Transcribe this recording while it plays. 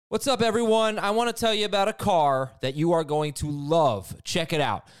What's up, everyone? I want to tell you about a car that you are going to love. Check it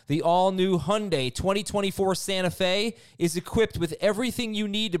out. The all-new Hyundai 2024 Santa Fe is equipped with everything you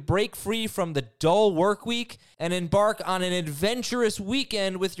need to break free from the dull work week and embark on an adventurous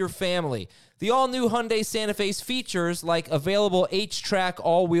weekend with your family. The all-new Hyundai Santa Fe's features like available H-Track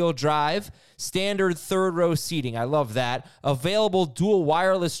all-wheel drive, standard third-row seating, I love that, available dual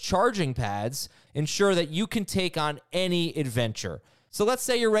wireless charging pads, ensure that you can take on any adventure. So let's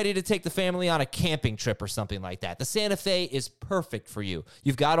say you're ready to take the family on a camping trip or something like that. The Santa Fe is perfect for you.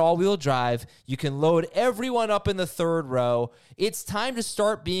 You've got all-wheel drive. You can load everyone up in the third row. It's time to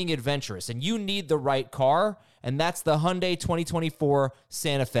start being adventurous, and you need the right car, and that's the Hyundai 2024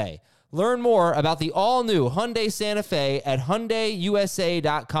 Santa Fe. Learn more about the all-new Hyundai Santa Fe at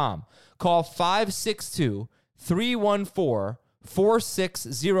HyundaiUSA.com. Call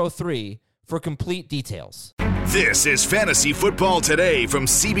 562-314-4603 for complete details. This is Fantasy Football Today from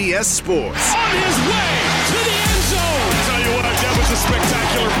CBS Sports. On his way to the end zone. I'll tell you what, that was a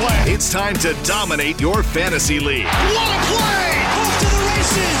spectacular play. It's time to dominate your fantasy league. What a play! Off to the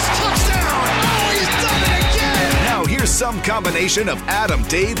races. Touchdown. Oh, he's done it again. Now here's some combination of Adam,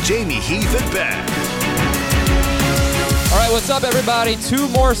 Dave, Jamie, Heath, and Ben. All right, what's up, everybody? 2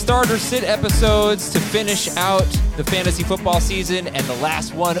 more starter sit episodes to finish out the fantasy football season and the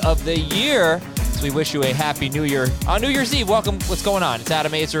last one of the year. So we wish you a happy New Year. On New Year's Eve, welcome. What's going on? It's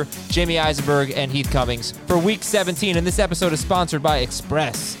Adam Azer, Jamie Eisenberg, and Heath Cummings for Week 17, and this episode is sponsored by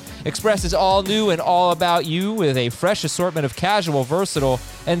Express. Express is all new and all about you with a fresh assortment of casual, versatile,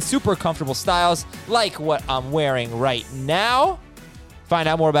 and super comfortable styles like what I'm wearing right now. Find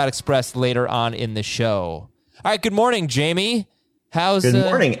out more about Express later on in the show. All right, good morning, Jamie. Good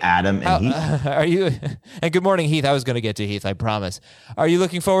morning, Adam and Heath. Are you? And good morning, Heath. I was going to get to Heath, I promise. Are you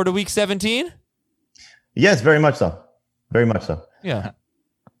looking forward to Week 17? Yes, very much so. Very much so. Yeah.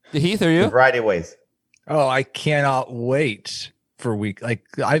 Heath, are you? In a variety of ways. Oh, I cannot wait for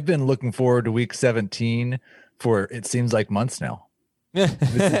I've been looking forward to Week 17 for, it seems like, months now.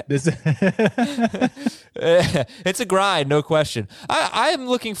 It's a grind, no question. I am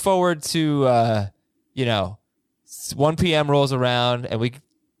looking forward to, 1 p.m. rolls around, and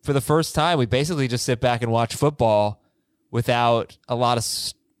for the first time, we basically just sit back and watch football without a lot of,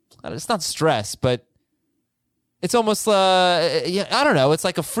 it's not stress, but it's almost, I don't know, it's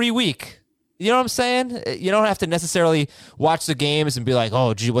like a free week. You know what I'm saying? You don't have to necessarily watch the games and be like,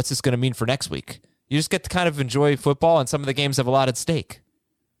 oh, gee, what's this going to mean for next week? You just get to kind of enjoy football, and some of the games have a lot at stake.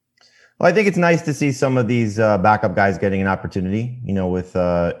 Well, I think it's nice to see some of these backup guys getting an opportunity, with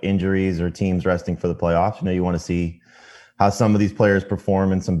injuries or teams resting for the playoffs. You want to see how some of these players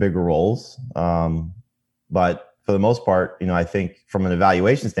perform in some bigger roles. But for the most part, I think from an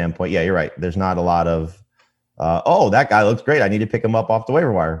evaluation standpoint, yeah, you're right. There's not a lot of, that guy looks great. I need to pick him up off the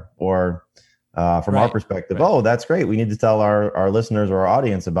waiver wire. Or from our perspective, that's great. We need to tell our listeners or our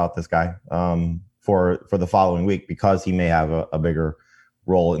audience about this guy for the following week because he may have a bigger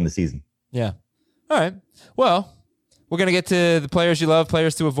role in the season. Yeah. All right. Well, we're going to get to the players you love,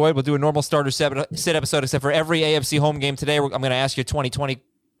 players to avoid. We'll do a normal starter sit episode, except for every AFC home game today. I'm going to ask you a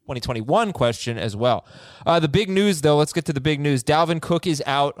 2021 question as well. The big news, though, let's get to the big news. Dalvin Cook is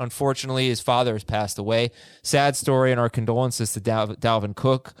out. Unfortunately, his father has passed away. Sad story, and our condolences to Dalvin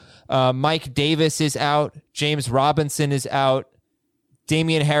Cook. Mike Davis is out. James Robinson is out.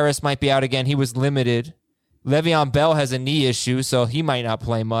 Damian Harris might be out again. He was limited. Le'Veon Bell has a knee issue, so he might not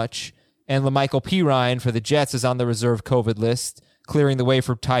play much. And LaMichael Pirine for the Jets is on the reserve COVID list, clearing the way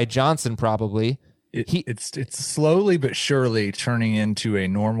for Ty Johnson probably. It's slowly but surely turning into a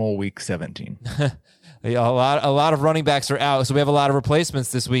normal Week 17. A lot of running backs are out, so we have a lot of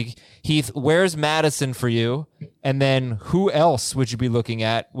replacements this week. Heath, where's Madison for you? And then who else would you be looking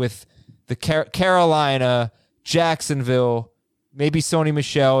at with the Carolina, Jacksonville, maybe Sony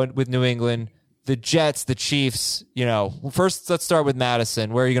Michel with New England, the Jets, the Chiefs? First let's start with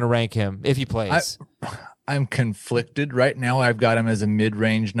Madison. Where are you going to rank him if he plays? I'm conflicted right now. I've got him as a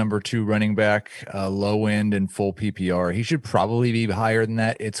mid-range number 2 running back, low end and full PPR. He should probably be higher than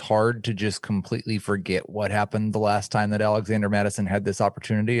that. It's hard to just completely forget what happened the last time that Alexander Madison had this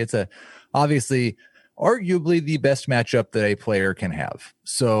opportunity. It's obviously arguably the best matchup that a player can have.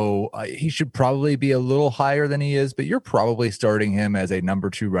 So he should probably be a little higher than he is, but you're probably starting him as a number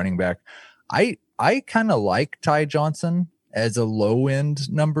 2 running back. I kind of like Ty Johnson as a low-end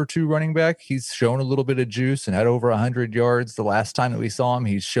number 2 running back. He's shown a little bit of juice and had over 100 yards the last time that we saw him.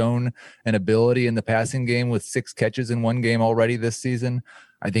 He's shown an ability in the passing game with 6 catches in one game already this season.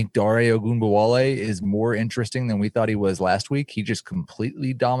 I think Dare Ogunbowale is more interesting than we thought he was last week. He just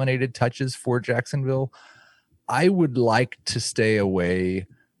completely dominated touches for Jacksonville. I would like to stay away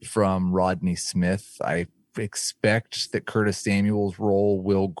from Rodney Smith. I expect that Curtis Samuel's role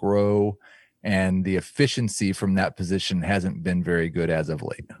will grow, and the efficiency from that position hasn't been very good as of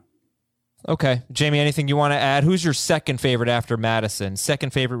late. Okay. Jamie, anything you want to add? Who's your second favorite after Madison?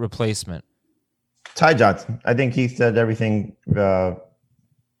 Second favorite replacement? Ty Johnson. I think he said everything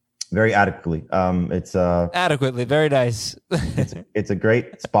very adequately. It's adequately. Very nice. it's a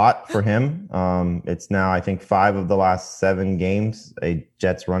great spot for him. It's now, I think, 5 of the last 7 games a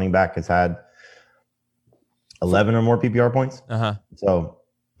Jets running back has had 11 or more PPR points. So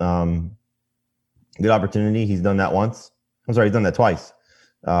good opportunity. He's done that once. I'm sorry, he's done that twice.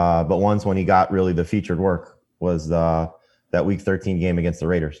 But once when he got really the featured work was that Week 13 game against the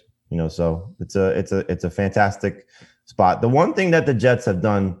Raiders. So it's a fantastic spot. The one thing that the Jets have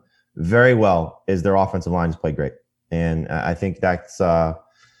done very well is their offensive line has played great, and I think that's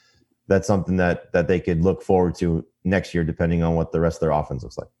something that they could look forward to next year, depending on what the rest of their offense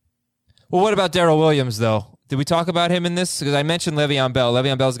looks like. Well, what about Darrell Williams, though? Did we talk about him in this? Because I mentioned Le'Veon Bell.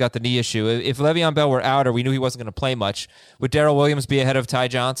 Le'Veon Bell's got the knee issue. If Le'Veon Bell were out or we knew he wasn't going to play much, would Darrell Williams be ahead of Ty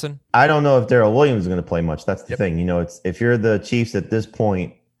Johnson? I don't know if Darrell Williams is going to play much. That's the thing. It's if you're the Chiefs at this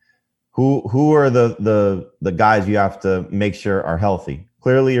point, who are the guys you have to make sure are healthy?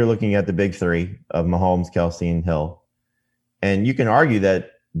 Clearly, you're looking at the big 3 of Mahomes, Kelsey, and Hill. And you can argue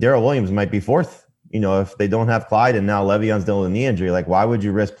that Darrell Williams might be 4th. If they don't have Clyde and now Le'Veon's dealing with a knee injury, like why would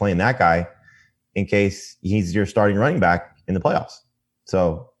you risk playing that guy in case he's your starting running back in the playoffs?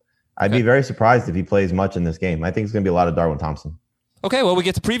 So I'd be very surprised if he plays much in this game. I think it's going to be a lot of Darwin Thompson. Okay, well, we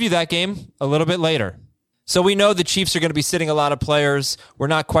get to preview that game a little bit later. So we know the Chiefs are going to be sitting a lot of players. We're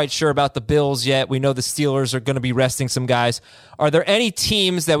not quite sure about the Bills yet. We know the Steelers are going to be resting some guys. Are there any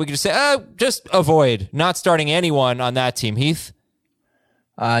teams that we could just say, just avoid not starting anyone on that team? Heath?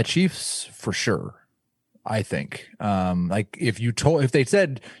 Chiefs for sure. I think, if they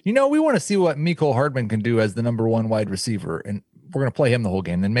said, we want to see what Mecole Hardman can do as the number 1 wide receiver, and we're going to play him the whole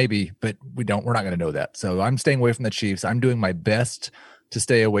game, then maybe, but we're not going to know that. So I'm staying away from the Chiefs. I'm doing my best to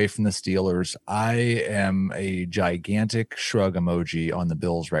stay away from the Steelers. I am a gigantic shrug emoji on the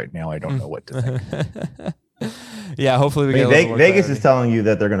Bills right now. I don't know what to think. Yeah, hopefully we get Vegas is telling you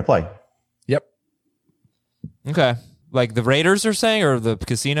that they're going to play. Yep. Okay. Like the Raiders are saying, or the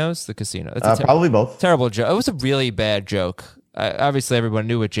casinos? The casino. Probably both. Terrible joke. It was a really bad joke. Obviously, everyone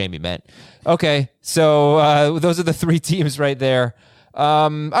knew what Jamie meant. Okay, so those are the 3 teams right there. All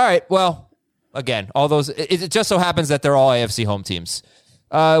right, well, again, all those. It just so happens that they're all AFC home teams.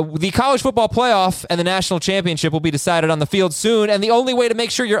 The college football playoff and the national championship will be decided on the field soon, and the only way to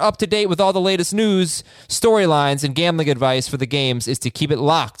make sure you're up to date with all the latest news, storylines, and gambling advice for the games is to keep it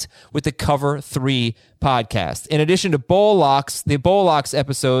locked with the Cover 3 podcast. In addition to Bowl Locks, the Bowl Locks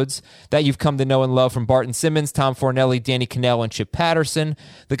episodes that you've come to know and love from Barton Simmons, Tom Fornelli, Danny Cannell, and Chip Patterson,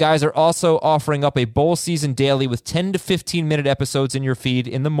 the guys are also offering up a bowl season daily with 10 to 15-minute episodes in your feed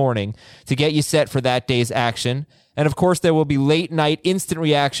in the morning to get you set for that day's action. And of course, there will be late-night instant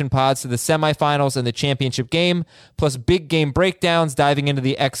reaction pods to the semifinals and the championship game, plus big game breakdowns diving into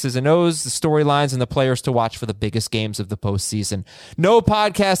the X's and O's, the storylines, and the players to watch for the biggest games of the postseason. No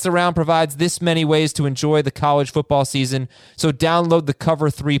podcast around provides this many ways to enjoy the college football season, so download the Cover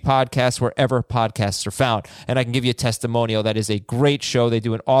 3 podcast wherever podcasts are found. And I can give you a testimonial. That is a great show. They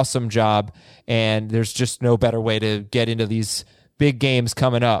do an awesome job, and there's just no better way to get into these big games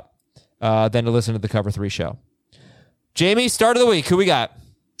coming up than to listen to the Cover 3 show. Jamie, start of the week. Who we got?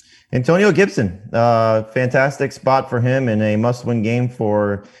 Antonio Gibson. Fantastic spot for him in a must-win game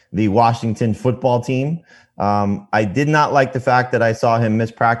for the Washington football team. I did not like the fact that I saw him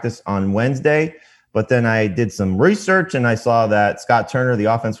miss practice on Wednesday, but then I did some research and I saw that Scott Turner, the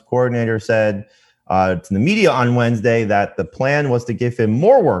offensive coordinator, said to the media on Wednesday that the plan was to give him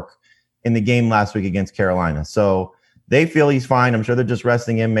more work in the game last week against Carolina. So they feel he's fine. I'm sure they're just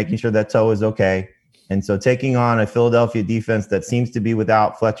resting him, making sure that toe is okay. And so taking on a Philadelphia defense that seems to be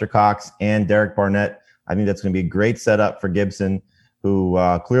without Fletcher Cox and Derek Barnett, I think that's going to be a great setup for Gibson, who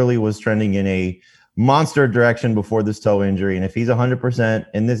clearly was trending in a monster direction before this toe injury. And if he's 100%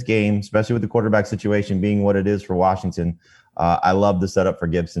 in this game, especially with the quarterback situation being what it is for Washington, I love the setup for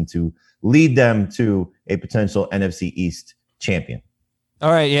Gibson to lead them to a potential NFC East champion.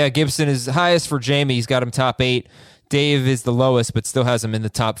 All right, yeah, Gibson is highest for Jamie. He's got him top 8. Dave is the lowest, but still has him in the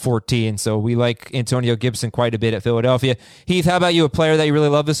top 14. So we like Antonio Gibson quite a bit at Philadelphia. Heath, how about you? A player that you really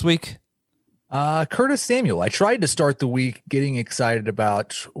love this week? Curtis Samuel. I tried to start the week getting excited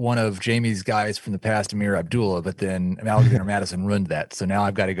about one of Jamie's guys from the past, Amir Abdullah, but then Alexander Madison ruined that. So now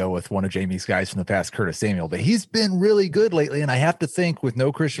I've got to go with one of Jamie's guys from the past, Curtis Samuel. But he's been really good lately, and I have to think with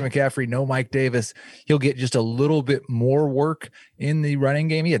no Christian McCaffrey, no Mike Davis, he'll get just a little bit more work in the running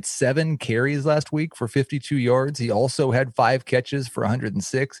game. He had 7 carries last week for 52 yards. He also had 5 catches for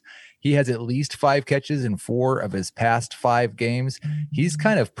 106. He has at least 5 catches in 4 of his past 5 games. He's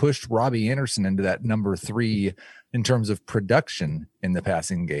kind of pushed Robbie Anderson into that number 3 in terms of production in the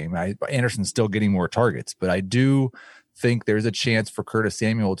passing game. Anderson's still getting more targets, but I do think there's a chance for Curtis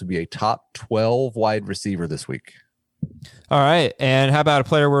Samuel to be a top 12 wide receiver this week. All right. And how about a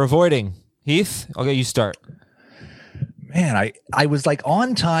player we're avoiding? Heath, I'll get you start. Man, I was like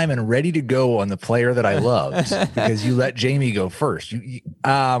on time and ready to go on the player that I loved because you let Jamie go first.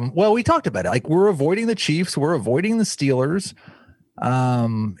 Well, we talked about it. Like, we're avoiding the Chiefs. We're avoiding the Steelers.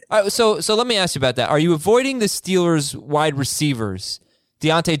 So let me ask you about that. Are you avoiding the Steelers wide receivers,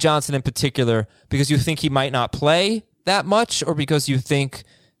 Deontay Johnson in particular, because you think he might not play that much, or because you think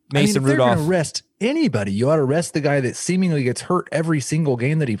Mason Rudolph? If they're going to rest anybody, you ought to rest the guy that seemingly gets hurt every single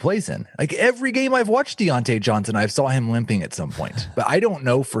game that he plays in. Like, every game I've watched Deontay Johnson, I saw him limping at some point, but I don't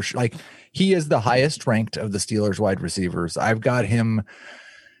know for sure. Like, he is the highest ranked of the Steelers wide receivers. I've got him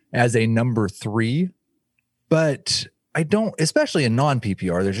as a number 3, but I don't, especially in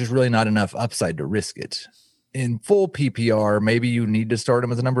non-PPR, there's just really not enough upside to risk it. In full PPR, maybe you need to start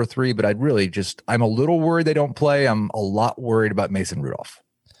him as a number 3, but I'm a little worried they don't play. I'm a lot worried about Mason Rudolph.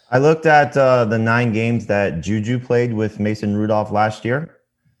 I looked at the 9 games that Juju played with Mason Rudolph last year,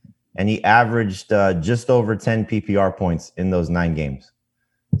 and he averaged just over 10 PPR points in those 9 games.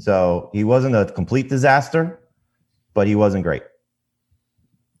 So he wasn't a complete disaster, but he wasn't great.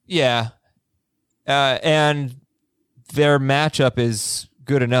 Yeah. And their matchup is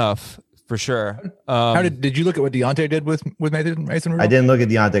good enough for sure. How did you look at what Deontay did with Mason Rudolph? I didn't look at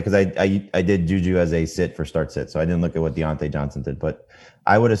Deontay because I did Juju as a sit for start sit, so I didn't look at what Deontay Johnson did. But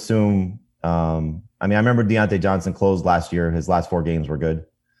I would assume, I remember Deontay Johnson closed last year. His last 4 games were good,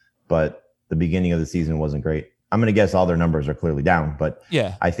 but the beginning of the season wasn't great. I'm going to guess all their numbers are clearly down, but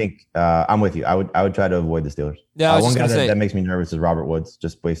yeah, I think I'm with you. I would try to avoid the Steelers. Yeah, one guy that makes me nervous is Robert Woods,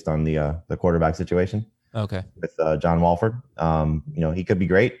 just based on the quarterback situation. Okay, with John Walford, he could be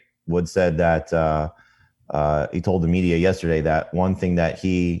great. Woods said that he told the media yesterday that one thing that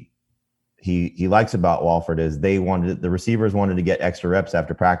he likes about Walford is the receivers wanted to get extra reps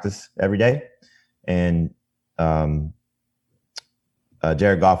after practice every day, and Jared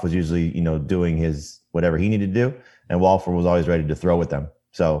Goff was usually doing his whatever he needed to do, and Walford was always ready to throw with them.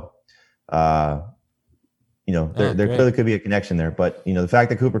 So there clearly could be a connection there. But the fact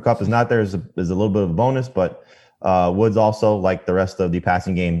that Cooper Kupp is not there is a little bit of a bonus. But Woods also, like the rest of the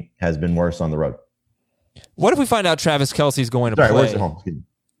passing game, has been worse on the road. What if we find out Travis Kelce's going to play? Where's at home?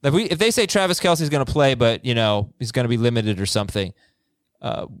 If they say Travis Kelce's going to play, but he's going to be limited or something,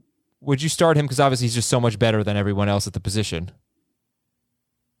 would you start him? Because obviously he's just so much better than everyone else at the position.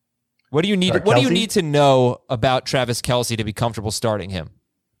 What do you need? What do you need to know about Travis Kelce to be comfortable starting him?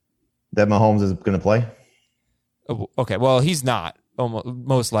 That Mahomes is going to play. Okay, well, he's not,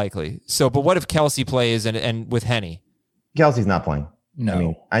 most likely. So, but what if Kelce plays and with Henny? Kelce's not playing.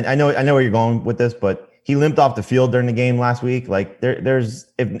 No, I know where you're going with this, but he limped off the field during the game last week. Like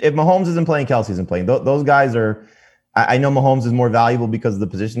there's if Mahomes isn't playing, Kelce isn't playing. Those guys are. I know Mahomes is more valuable because of the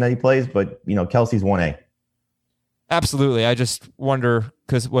position that he plays, but Kelce's 1A. Absolutely. I just wonder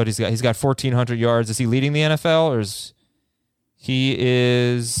because what he's got. He's got 1,400 yards. Is he leading the NFL, or he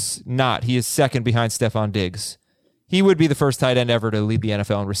is not? He is second behind Stephon Diggs. He would be the first tight end ever to lead the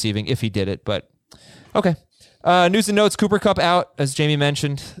NFL in receiving if he did it. But okay. News and notes: Cooper Kupp out, as Jamie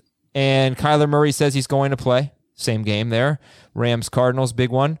mentioned, and Kyler Murray says he's going to play. Same game there. Rams Cardinals, big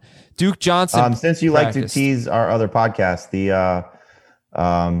one. Duke Johnson. Since you like to tease our other podcast, the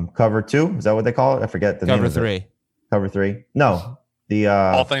Cover 2, is that what they call it? I forget the name of it. Cover 3. Cover 3. No, the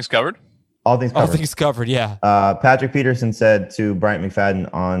All Things Covered. All Things Covered. All Things Covered. Yeah. Patrick Peterson said to Bryant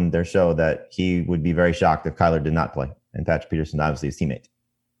McFadden on their show that he would be very shocked if Kyler did not play, and Patrick Peterson, obviously his teammate.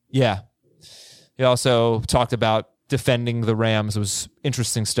 Yeah. He also talked about defending the Rams. It was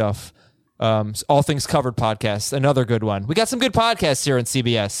interesting stuff. All Things Covered podcast, another good one. We got some good podcasts here in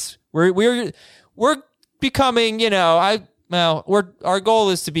CBS. We're becoming, our goal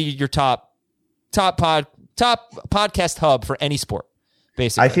is to be your top podcast hub for any sport.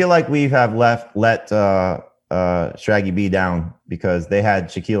 Basically, I feel like we have let Shaggy B down because they had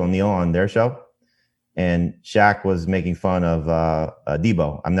Shaquille O'Neal on their show, and Shaq was making fun of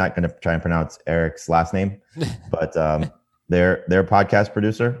Debo. I'm not going to try and pronounce Eric's last name, but They're a podcast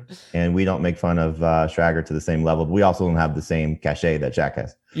producer, and we don't make fun of Schrager to the same level. But we also don't have the same cachet that Jack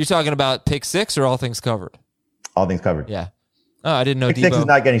has. You're talking about Pick Six or All Things Covered? All things covered. Yeah. Oh, I didn't know Pick Six is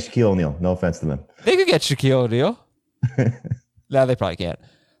not getting Shaquille O'Neal. No offense to them. They could get Shaquille O'Neal. No, they probably can't.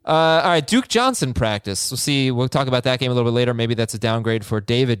 All right, Duke Johnson practice. We'll see. We'll talk about that game a little bit later. Maybe that's a downgrade for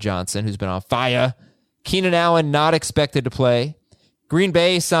David Johnson, who's been on fire. Keenan Allen not expected to play. Green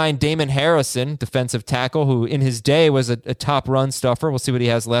Bay signed Damon Harrison, defensive tackle, who in his day was a top run stuffer. We'll see what he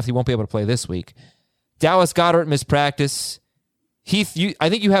has left. He won't be able to play this week. Dallas Goedert missed practice. Heath, I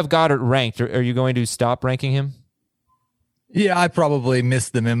think you have Goddard ranked. Are you going to stop ranking him? Yeah, I probably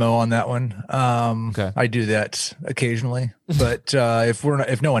missed the memo on that one. Okay. I do that occasionally, but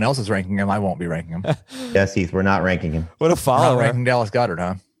if no one else is ranking him, I won't be ranking him. Yes, Heath, we're not ranking him. What a Not follower. ranking Dallas Goedert,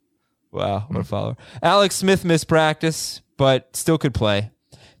 huh? Wow, what a follower. Alex Smith missed practice, but still could play.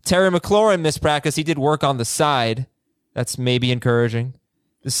 Terry McLaurin missed practice. He did work on the side. That's maybe encouraging.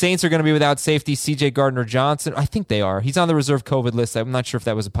 The Saints are going to be without safety C.J. Gardner-Johnson. I think they are. He's on the reserve COVID list. I'm not sure if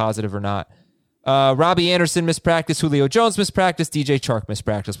that was a positive or not. Robbie Anderson missed practice. Julio Jones missed practice. DJ Chark missed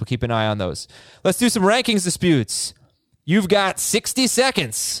practice. We'll keep an eye on those. Let's do some rankings disputes. You've got 60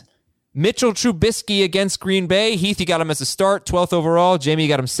 seconds. Mitchell Trubisky against Green Bay. Heath, you got him as a start, 12th overall. Jamie, you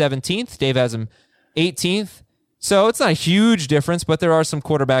got him 17th. Dave has him 18th. So it's not a huge difference, but there are some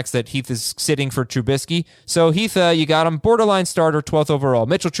quarterbacks that Heath is sitting for Trubisky. So Heath, you got him borderline starter, 12th overall.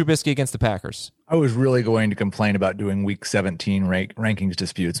 Mitchell Trubisky against the Packers. I was really going to complain about doing week 17 rankings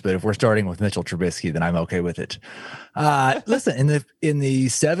disputes, but if we're starting with Mitchell Trubisky, then I'm okay with it. Listen, in the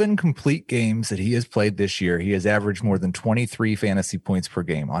 7 complete games that he has played this year, he has averaged more than 23 fantasy points per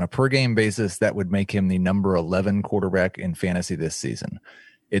game. On a per game basis, that would make him the number 11 quarterback in fantasy this season.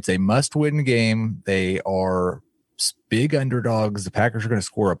 It's a must-win game. They are big underdogs. The Packers are going to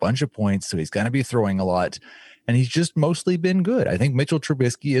score a bunch of points, so he's going to be throwing a lot. And he's just mostly been good. I think Mitchell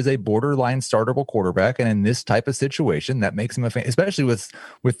Trubisky is a borderline startable quarterback. And in this type of situation, that makes him especially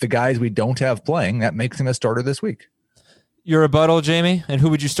with the guys we don't have playing, that makes him a starter this week. Your rebuttal, Jamie? And who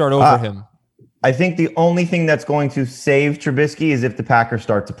would you start over him? I think the only thing that's going to save Trubisky is if the Packers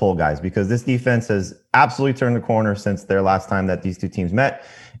start to pull guys, because this defense has absolutely turned the corner since their last time that these two teams met.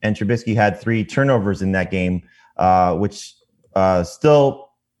 And Trubisky had 3 turnovers in that game, which still,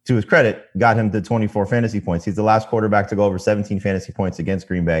 to his credit, got him to 24 fantasy points. He's the last quarterback to go over 17 fantasy points against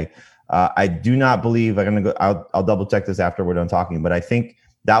Green Bay. I do not believe I'll double check this after we're done talking, but I think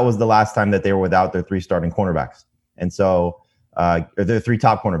that was the last time that they were without their 3 starting cornerbacks. And so, or their 3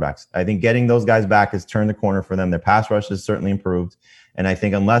 top cornerbacks. I think getting those guys back has turned the corner for them. Their pass rush has certainly improved. And I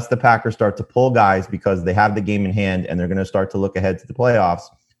think unless the Packers start to pull guys because they have the game in hand and they're going to start to look ahead to the playoffs,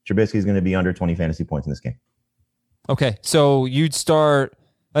 Trubisky is going to be under 20 fantasy points in this game. Okay, so you'd start,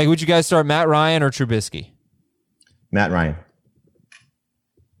 would you guys start Matt Ryan or Trubisky? Matt Ryan.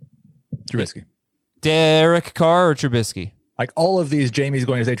 Trubisky. Derek Carr or Trubisky? Like all of these, Jamie's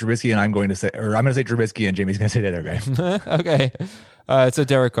going to say Trubisky, and I'm going to say Trubisky, and Jamie's going to say the other guy. Okay. So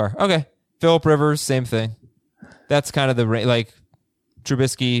Derek Carr. Okay. Phillip Rivers, same thing. That's kind of the,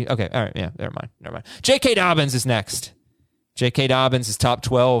 Trubisky. Okay. All right. Yeah. Never mind. J.K. Dobbins is next. J.K. Dobbins is top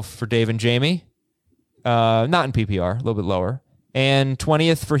 12 for Dave and Jamie. Not in PPR, a little bit lower. And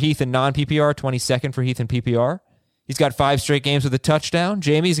 20th for Heath in non-PPR, 22nd for Heath in PPR. He's got 5 straight games with a touchdown.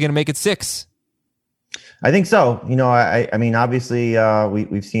 Jamie's going to make it 6. I think so. I mean, obviously,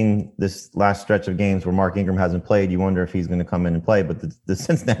 we've seen this last stretch of games where Mark Ingram hasn't played. You wonder if he's going to come in and play, but the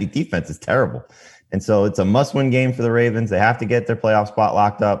Cincinnati defense is terrible. And so it's a must-win game for the Ravens. They have to get their playoff spot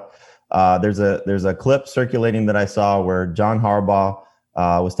locked up. There's a clip circulating that I saw where John Harbaugh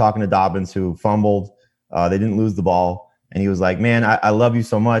was talking to Dobbins, who fumbled. They didn't lose the ball. And he was like, man, I love you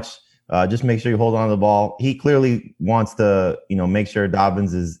so much. Just make sure you hold on to the ball. He clearly wants to, make sure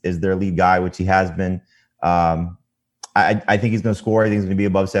Dobbins is their lead guy, which he has been. I think he's going to score. I think he's going to be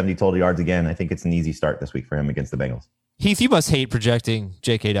above 70 total yards again. I think it's an easy start this week for him against the Bengals. Heath, you must hate projecting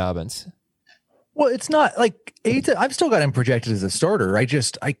J.K. Dobbins. Well, it's not like I've still got him projected as a starter.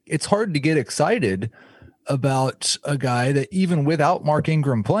 It's hard to get excited about a guy that even without Mark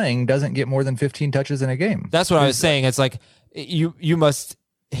Ingram playing doesn't get more than 15 touches in a game. That's what I was saying. It's like you must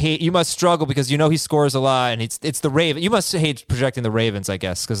hate, you must struggle because he scores a lot, and it's the Ravens. You must hate projecting the Ravens, I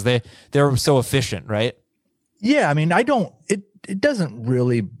guess, because they're so efficient, right? Yeah, I mean, it doesn't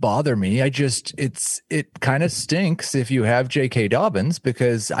really bother me. It kind of stinks if you have J.K. Dobbins,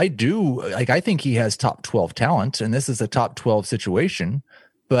 because I think he has top 12 talent, and this is a top 12 situation,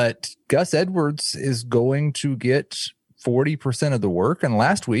 but Gus Edwards is going to get 40% of the work. And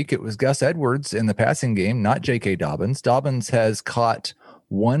last week it was Gus Edwards in the passing game, not J.K. Dobbins. Dobbins has caught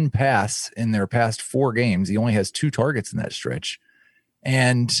one pass in their past 4 games. He only has 2 targets in that stretch.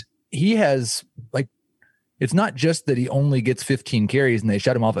 And he has, like, it's not just that he only gets 15 carries and they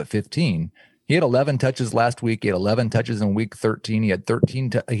shut him off at 15. He had 11 touches last week. He had 11 touches in week 13. He had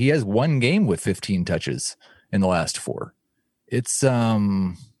 13. He has 1 game with 15 touches in the last 4. It's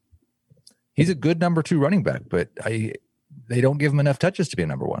he's a good number 2 running back, but they don't give him enough touches to be a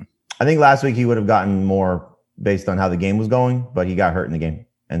number 1. I think last week he would have gotten more based on how the game was going, but he got hurt in the game.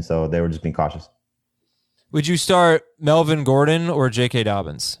 And so they were just being cautious. Would you start Melvin Gordon or J.K.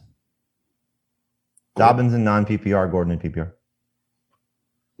 Dobbins? Dobbins in non-PPR, Gordon in PPR.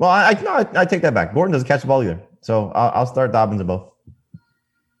 Well, I take that back. Gordon doesn't catch the ball either. So I'll start Dobbins in both.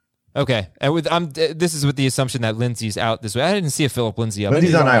 Okay. And this is with the assumption that Lindsey's out this way. I didn't see a Philip Lindsey up.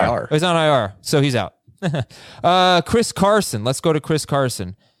 Lindsey's on IR. Oh, he's on IR, so he's out. Chris Carson. Let's go to Chris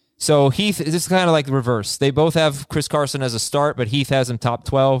Carson. So Heath, this is kind of like the reverse. They both have Chris Carson as a start, but Heath has him top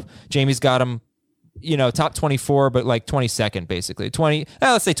 12. Jamie's got him, top 24, but like 22nd, basically. 20,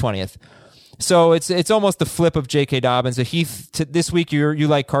 let's say 20th. So it's almost the flip of J.K. Dobbins. So Heath, this week you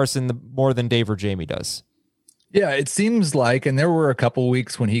like Carson more than Dave or Jamie does. Yeah, it seems like, and there were a couple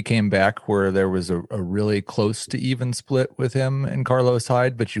weeks when he came back where there was a really close to even split with him and Carlos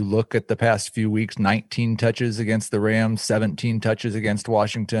Hyde. But you look at the past few weeks, 19 touches against the Rams, 17 touches against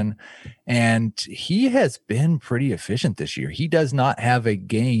Washington, and he has been pretty efficient this year. He does not have a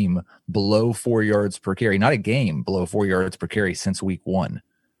game below 4 yards per carry, not a game below 4 yards per carry since week 1.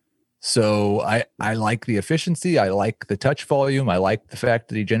 So I like the efficiency. I like the touch volume. I like the fact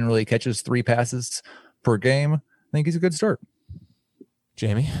that he generally catches 3 passes per game. I think he's a good start.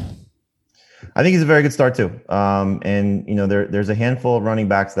 Jamie? I think he's a very good start too. And there's a handful of running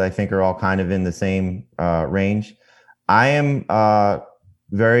backs that I think are all kind of in the same range. I am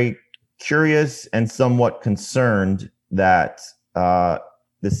very curious and somewhat concerned that the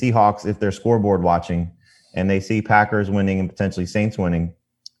Seahawks, if they're scoreboard watching and they see Packers winning and potentially Saints winning,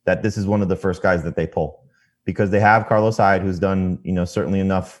 that this is one of the first guys that they pull, because they have Carlos Hyde, who's done, certainly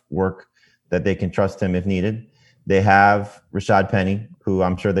enough work that they can trust him if needed. They have Rashad Penny, who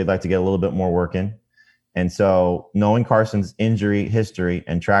I'm sure they'd like to get a little bit more work in. And so knowing Carson's injury history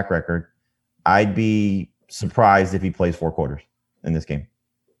and track record, I'd be surprised if he plays 4 quarters in this game.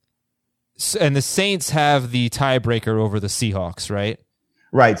 And the Saints have the tiebreaker over the Seahawks, right?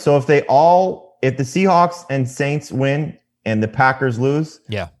 Right. So if the Seahawks and Saints win and the Packers lose,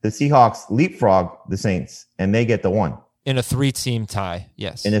 the Seahawks leapfrog the Saints and they get the 1. In a 3-team tie,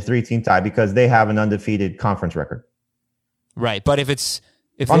 yes. In a 3-team tie, because they have an undefeated conference record. Right, but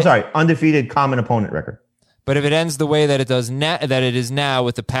undefeated common opponent record. But if it ends the way that it does that it is now,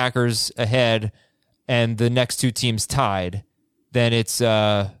 with the Packers ahead and the next 2 teams tied, then it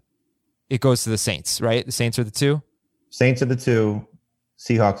goes to the Saints, right? The Saints are the 2. Saints are the 2.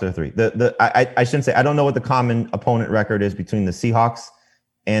 Seahawks are 3. I shouldn't say, I don't know what the common opponent record is between the Seahawks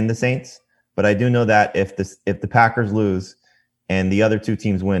and the Saints. But I do know that if the Packers lose and the other 2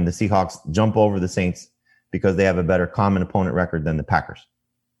 teams win, the Seahawks jump over the Saints because they have a better common opponent record than the Packers.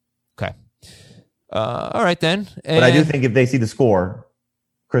 Okay. All right, then. But I do think if they see the score,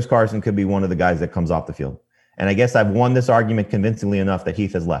 Chris Carson could be one of the guys that comes off the field. And I guess I've won this argument convincingly enough that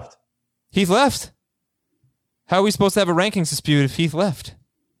Heath has left. Heath left? How are we supposed to have a rankings dispute if Heath left?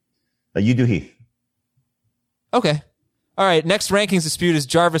 You do Heath. Okay. All right, next rankings dispute is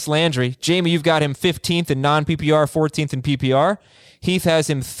Jarvis Landry. Jamie, you've got him 15th in non-PPR, 14th in PPR. Heath has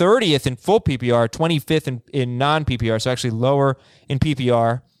him 30th in full PPR, 25th in non-PPR, so actually lower in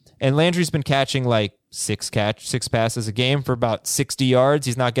PPR. And Landry's been catching like 6 passes a game for about 60 yards.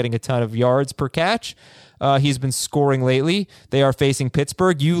 He's not getting a ton of yards per catch. He's been scoring lately. They are facing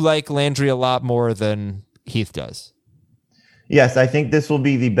Pittsburgh. You like Landry a lot more than Heath does. Yes, I think this will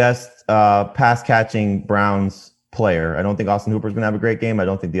be the best pass-catching Browns player. I don't think Austin Hooper's going to have a great game. I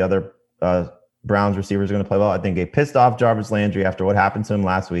don't think the other Browns receivers are going to play well. I think a pissed off Jarvis Landry after what happened to him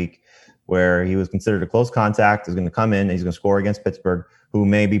last week, where he was considered a close contact, is going to come in and he's going to score against Pittsburgh, who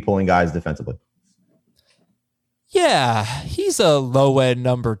may be pulling guys defensively. Yeah, he's a low-end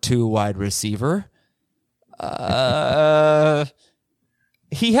number 2 wide receiver.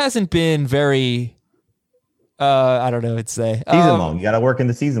 He hasn't been very, I don't know what to say. Season long. You got to work in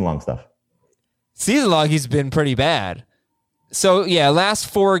the season long stuff. Season long, he's been pretty bad. So, yeah, last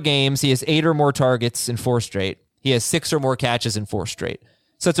 4 games, he has 8 or more targets in 4 straight. He has 6 or more catches in 4 straight.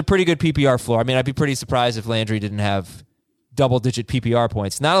 So it's a pretty good PPR floor. I mean, I'd be pretty surprised if Landry didn't have double-digit PPR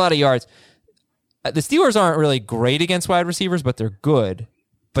points. Not a lot of yards. The Steelers aren't really great against wide receivers, but they're good.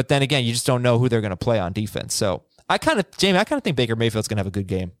 But then again, you just don't know who they're going to play on defense. So, Jamie, I kind of think Baker Mayfield's going to have a good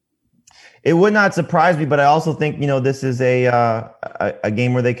game. It would not surprise me, but I also think, this is a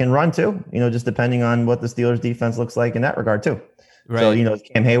game where they can run too, just depending on what the Steelers defense looks like in that regard too. Right. So, does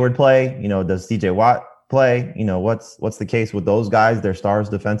Cam Hayward play? Does TJ Watt play? What's the case with those guys? They're stars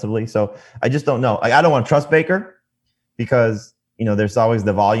defensively. So I just don't know. I don't want to trust Baker because, there's always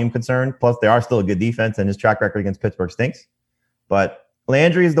the volume concern. Plus, they are still a good defense, and his track record against Pittsburgh stinks. But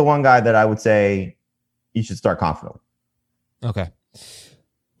Landry is the one guy that I would say you should start confident with. Okay.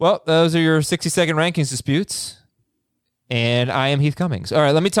 Well, those are your 60-second rankings disputes. And I am Heath Cummings. All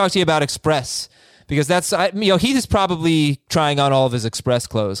right, let me talk to you about Express. Because Heath is probably trying on all of his Express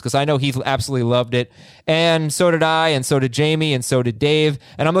clothes because I know Heath absolutely loved it. And so did I, and so did Jamie, and so did Dave.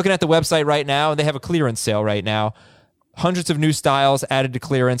 And I'm looking at the website right now, and they have a clearance sale right now. Hundreds of new styles added to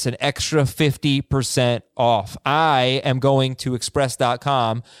clearance, an extra 50% off. I am going to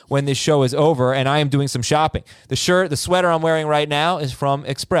express.com when this show is over, and I am doing some shopping. The sweater I'm wearing right now is from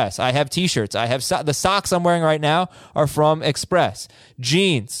Express. I have t-shirts. I have the socks I'm wearing right now are from Express.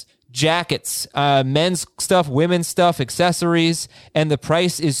 Jeans, jackets, men's stuff, women's stuff, accessories, and the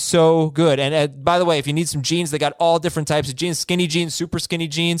price is so good. And by the way, if you need some jeans, they got all different types of jeans, skinny jeans, super skinny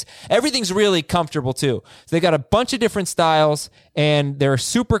jeans. Everything's really comfortable too. So they got a bunch of different styles and they're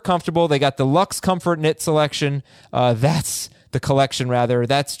super comfortable. They got the Luxe Comfort Knit selection. That's the collection rather.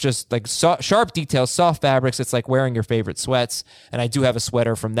 That's just like sharp details, soft fabrics. It's like wearing your favorite sweats. And I do have a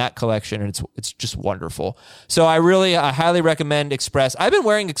sweater from that collection, and it's just wonderful. So I highly recommend Express. I've been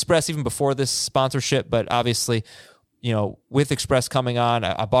wearing Express even before this sponsorship, but obviously, with Express coming on,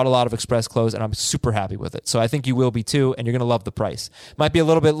 I bought a lot of Express clothes, and I'm super happy with it. So I think you will be too, and you're going to love the price. Might be a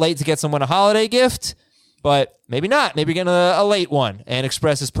little bit late to get someone a holiday gift, but maybe not. Maybe you're getting a late one, and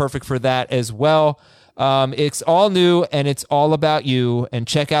Express is perfect for that as well. It's all new and it's all about you. And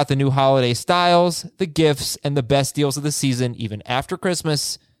check out the new holiday styles, the gifts, and the best deals of the season. Even after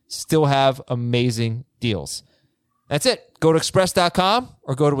Christmas, still have amazing deals. That's it. Go to express.com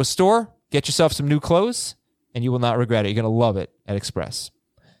or go to a store, get yourself some new clothes, and you will not regret it. You're going to love it at Express.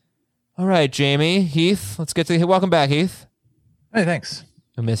 All right, Jamie, Heath, let's get to welcome back, Heath. Hey, thanks.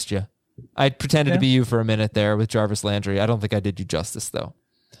 I missed you. I pretended to be you for a minute there with Jarvis Landry. I don't think I did you justice, though.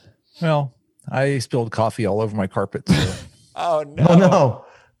 Well, I spilled coffee all over my carpet. So. Oh, no. Oh, no.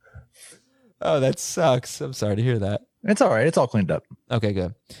 Oh, that sucks. I'm sorry to hear that. It's all right. It's all cleaned up. Okay,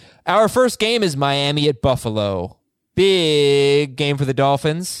 good. Our first game is Miami at Buffalo. Big game for the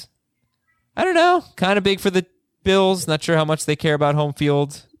Dolphins. I don't know. Kind of big for the Bills. Not sure how much they care about home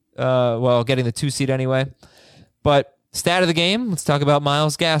field. Getting the 2 seed anyway. But stat of the game, let's talk about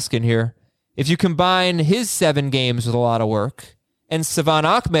Myles Gaskin here. If you combine his 7 games with a lot of work and Savon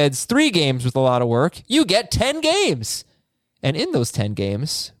Ahmed's 3 games with a lot of work, you get 10 games. And in those 10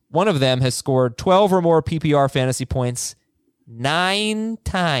 games, one of them has scored 12 or more PPR fantasy points 9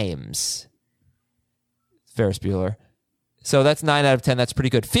 times. Ferris Bueller. So that's 9 out of 10. That's pretty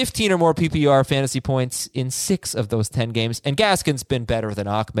good. 15 or more PPR fantasy points in 6 of those 10 games. And Gaskin's been better than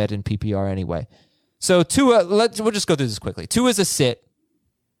Ahmed in PPR anyway. So Tua, we'll just go through this quickly. Tua is a sit,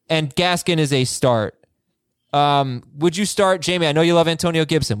 and Gaskin is a start. Would you start, Jamie? I know you love Antonio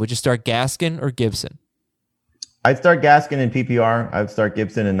Gibson. Would you start Gaskin or Gibson? I'd start Gaskin in PPR. I'd start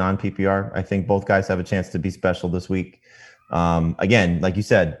Gibson in non-PPR. I think both guys have a chance to be special this week. Again, like you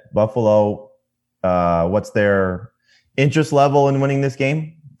said, Buffalo, what's their interest level in winning this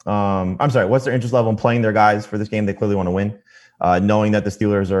game? What's their interest level in playing their guys for this game? They clearly want to win, knowing that the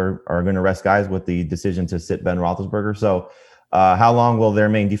Steelers are going to rest guys with the decision to sit Ben Roethlisberger. So how long will their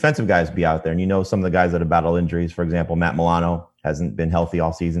main defensive guys be out there? And some of the guys that have battled injuries, for example, Matt Milano hasn't been healthy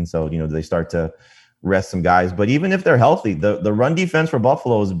all season. So, do they start to rest some guys? But even if they're healthy, the run defense for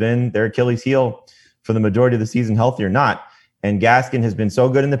Buffalo has been their Achilles heel for the majority of the season, healthy or not. And Gaskin has been so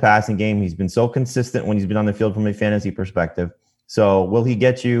good in the passing game. He's been so consistent when he's been on the field from a fantasy perspective. So will he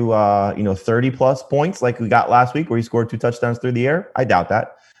get you, 30 plus points like we got last week where he scored 2 touchdowns through the air? I doubt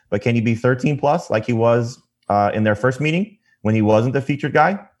that. But can he be 13 plus like he was in their first meeting when he wasn't the featured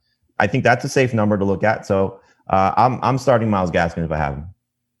guy? I think that's a safe number to look at. So I'm starting Myles Gaskin if I have him.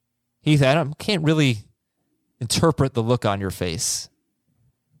 Heath, I can't really interpret the look on your face.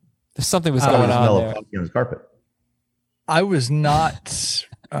 There's something was going on there. On his carpet. I was not.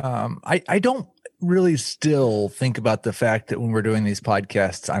 I don't really still think about the fact that when we're doing these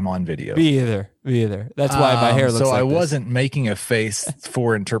podcasts, I'm on video. Me either. That's why my hair looks like this. So I wasn't making a face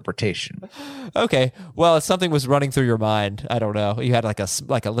for interpretation. Okay. Well, something was running through your mind. I don't know. You had like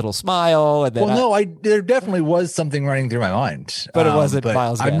a little smile. And then there definitely was something running through my mind. But it wasn't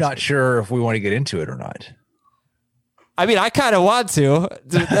Myles Gaskin. I'm not sure if we want to get into it or not. I mean, I kind of want to.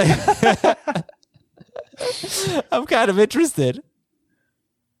 I'm kind of interested.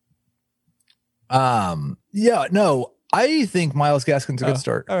 Yeah, no, I think Myles Gaskin's a good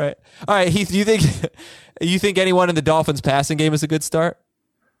start. All right. Heath, you think anyone in the Dolphins passing game is a good start?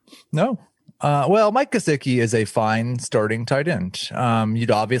 No. Well, Mike Gesicki is a fine starting tight end.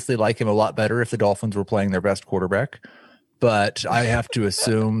 You'd obviously like him a lot better if the Dolphins were playing their best quarterback, but I have to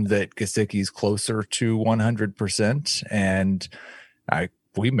assume that Gesicki's closer to 100%, and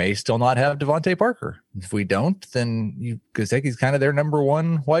we may still not have Devontae Parker. If we don't, then Gesicki's kind of their number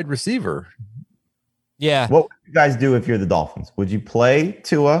one wide receiver. Yeah. What would you guys do if you're the Dolphins? Would you play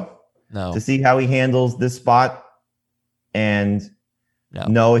Tua to see how he handles this spot and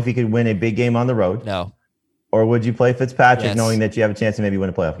know if he could win a big game on the road? No. Or would you play Fitzpatrick knowing that you have a chance to maybe win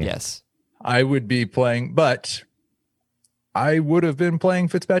a playoff game? Yes. I would be playing, but I would have been playing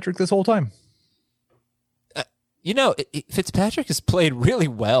Fitzpatrick this whole time. Fitzpatrick has played really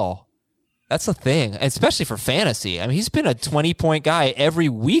well. That's the thing, especially for fantasy. I mean, he's been a 20-point guy every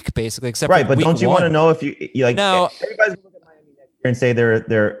week, basically, except right. for But week don't you want to know if you like? No. Everybody's gonna look at Miami next year and say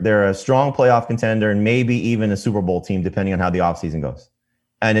they're a strong playoff contender and maybe even a Super Bowl team, depending on how the offseason goes.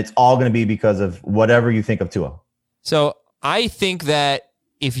 And it's all going to be because of whatever you think of Tua. So I think that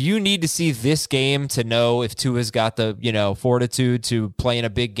if you need to see this game to know if Tua's got the fortitude to play in a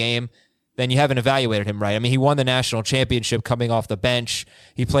big game, then you haven't evaluated him right. I mean, he won the national championship coming off the bench.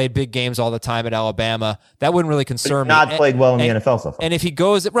 He played big games all the time at Alabama. That wouldn't really concern me. Not played well in the NFL so far. And if he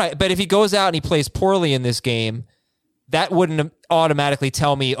goes but if he goes out and he plays poorly in this game, that wouldn't automatically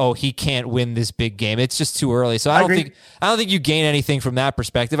tell me, oh, he can't win this big game. It's just too early. So I don't think you gain anything from that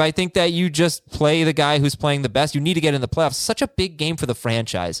perspective. I think that you just play the guy who's playing the best. You need to get in the playoffs. Such a big game for the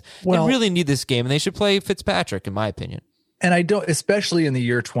franchise. They really need this game, and they should play Fitzpatrick, in my opinion. And I don't, especially in the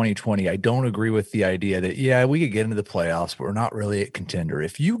year 2020, I don't agree with the idea that, we could get into the playoffs, but we're not really a contender.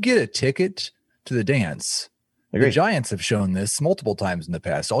 If you get a ticket to the dance, the Giants have shown this multiple times in the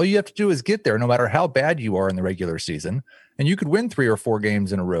past. All you have to do is get there, no matter how bad you are in the regular season, and you could win 3 or 4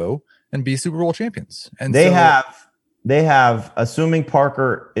 games in a row and be Super Bowl champions. And they have, assuming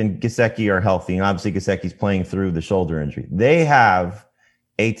Parker and Gesicki are healthy, and obviously Gesicki's playing through the shoulder injury, they have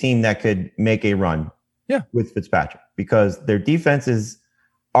a team that could make a run with Fitzpatrick, because their defense is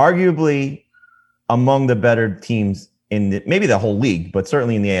arguably among the better teams in maybe the whole league, but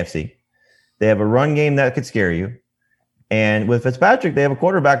certainly in the AFC. They have a run game that could scare you. And with Fitzpatrick, they have a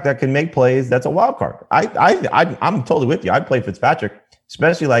quarterback that can make plays. That's a wild card. I'm totally with you. I'd play Fitzpatrick,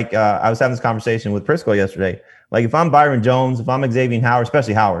 especially like I was having this conversation with Prisco yesterday. Like if I'm Byron Jones, if I'm Xavier Howard,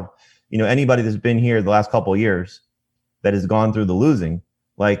 especially Howard, anybody that's been here the last couple of years that has gone through the losing,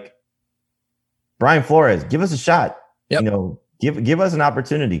 like Brian Flores, give us a shot. Yep. Give us an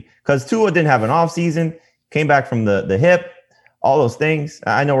opportunity, because Tua didn't have an off season, came back from the hip, all those things.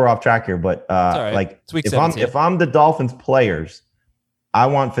 I know we're off track here, but if I'm the Dolphins players, I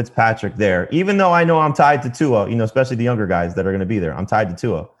want Fitzpatrick there, even though I know I'm tied to Tua, especially the younger guys that are going to be there. I'm tied to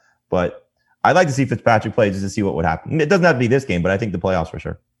Tua, but I'd like to see Fitzpatrick play just to see what would happen. It doesn't have to be this game, but I think the playoffs for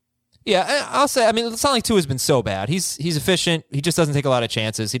sure. Yeah, I'll say, I mean, it's not like Tua's been so bad. He's efficient. He just doesn't take a lot of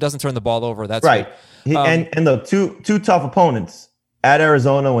chances. He doesn't turn the ball over. That's right. And the two tough opponents at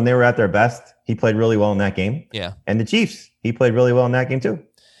Arizona when they were at their best, he played really well in that game. Yeah. And the Chiefs, he played really well in that game too.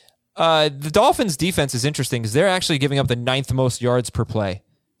 The Dolphins defense is interesting because they're actually giving up the 9th most yards per play.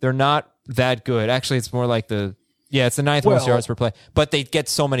 They're not that good. Actually, it's more like it's the 9th most yards per play, but they get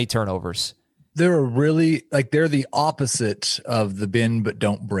so many turnovers. They're they're the opposite of the bend but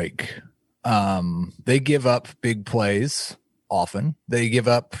don't break. They give up big plays often. They give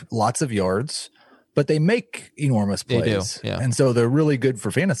up lots of yards, but they make enormous plays. They do, yeah. And so they're really good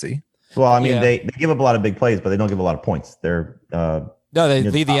for fantasy. Well, I mean, they give up a lot of big plays, but they don't give a lot of points. They're they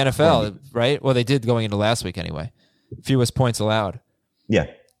lead the NFL, right? Well, they did going into last week anyway. Fewest points allowed. Yeah.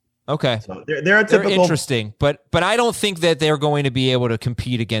 Okay. So they're interesting, but I don't think that they're going to be able to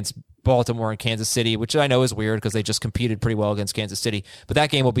compete against Baltimore and Kansas City, which I know is weird because they just competed pretty well against Kansas City. But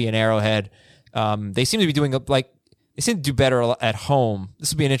that game will be in Arrowhead. They seem to be doing they seem to do better at home.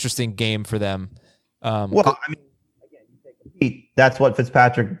 This will be an interesting game for them. Again, that's what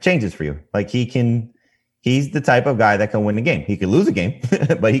Fitzpatrick changes for you. Like he's the type of guy that can win a game. He could lose a game,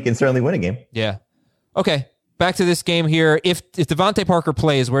 but he can certainly win a game. Yeah. Okay. Back to this game here. If Devontae Parker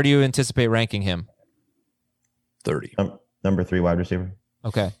plays, where do you anticipate ranking him? 30. Number 3 wide receiver.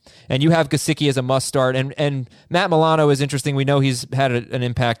 Okay. And you have Gesicki as a must start. And Matt Milano is interesting. We know he's had an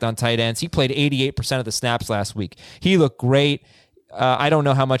impact on tight ends. He played 88% of the snaps last week. He looked great. I don't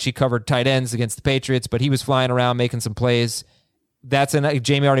know how much he covered tight ends against the Patriots, but he was flying around making some plays.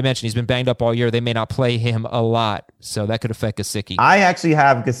 Jamie already mentioned he's been banged up all year. They may not play him a lot, so that could affect Gesicki. I actually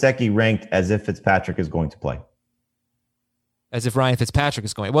have Gesicki ranked as if Fitzpatrick is going to play. As if Ryan Fitzpatrick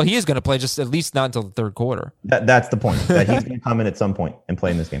is going. Well, he is going to play, just at least not until the third quarter. That's the point. That he's going to come in at some point and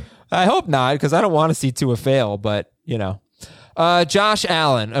play in this game. I hope not, because I don't want to see Tua fail. But Josh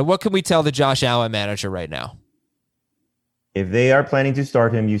Allen. What can we tell the Josh Allen manager right now? If they are planning to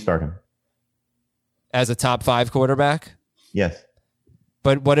start him, you start him As a top 5 quarterback. Yes.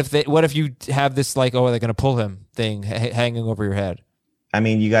 But what if you have this they're going to pull him thing hanging over your head? I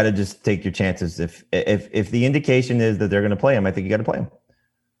mean, you got to just take your chances. If the indication is that they're going to play him, I think you got to play him.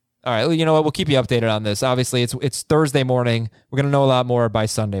 All right. Well, you know what? We'll keep you updated on this. Obviously, it's Thursday morning. We're going to know a lot more by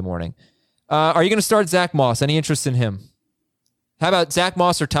Sunday morning. Are you going to start Zach Moss? Any interest in him? How about Zach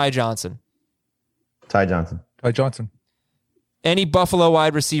Moss or Ty Johnson? Ty Johnson. Ty Johnson. Any Buffalo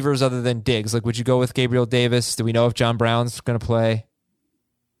wide receivers other than Diggs? Would you go with Gabriel Davis? Do we know if John Brown's going to play?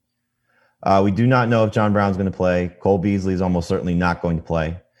 We do not know if John Brown's going to play. Cole Beasley is almost certainly not going to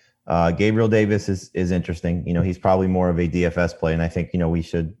play. Gabriel Davis is interesting. He's probably more of a DFS play, and I think we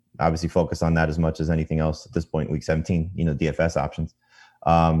should obviously focus on that as much as anything else at this point, week 17. DFS options.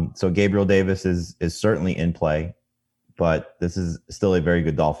 So Gabriel Davis is certainly in play, but this is still a very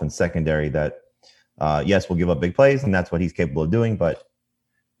good Dolphins secondary that, yes, will give up big plays, and that's what he's capable of doing. But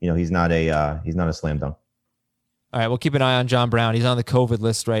he's not a slam dunk. All right, we'll keep an eye on John Brown. He's on the COVID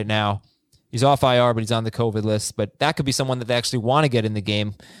list right now. He's off IR, but he's on the COVID list. But that could be someone that they actually want to get in the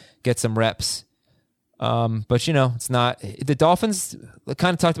game, get some reps. But, it's not. The Dolphins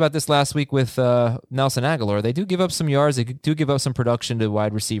kind of talked about this last week with Nelson Aguilar. They do give up some yards. They do give up some production to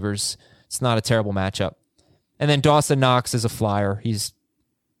wide receivers. It's not a terrible matchup. And then Dawson Knox is a flyer. He's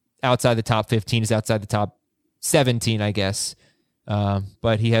outside the top 15. He's outside the top 17, I guess.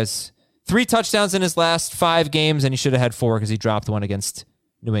 But he has 3 touchdowns in his last 5 games, and he should have had 4 because he dropped one against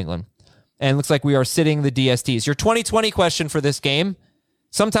New England. And it looks like we are sitting the DSTs. Your 2020 question for this game,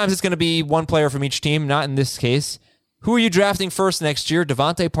 sometimes it's going to be one player from each team, not in this case. Who are you drafting first next year,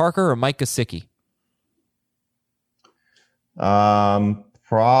 Devontae Parker or Mike Gesicki? Probably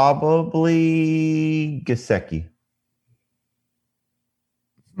Gesicki.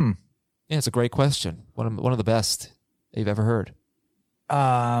 Yeah, it's a great question. One of the best that you've ever heard.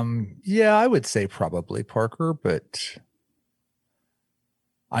 Yeah, I would say probably Parker, but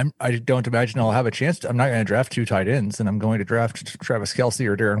I don't imagine I'll have a chance. I'm not going to draft 2 tight ends, and I'm going to draft Travis Kelce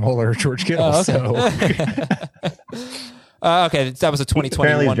or Darren Waller or George Kittle. Oh, okay. So, okay, that was a 2021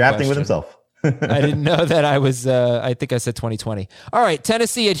 Apparently he's drafting question. with himself. I didn't know that I was, I think I said 2020. All right,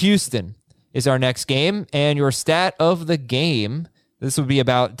 Tennessee at Houston is our next game, and your stat of the game, this would be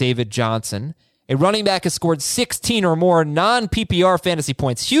about David Johnson. A running back has scored 16 or more non-PPR fantasy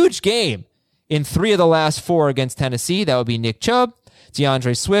points. Huge game in 3 of the last 4 against Tennessee. That would be Nick Chubb,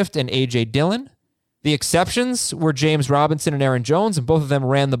 DeAndre Swift, and A.J. Dillon. The exceptions were James Robinson and Aaron Jones, and both of them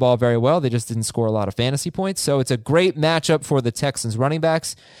ran the ball very well. They just didn't score a lot of fantasy points. So it's a great matchup for the Texans running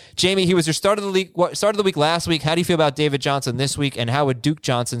backs. Jamie, he was your start of the week last week. How do you feel about David Johnson this week, and how would Duke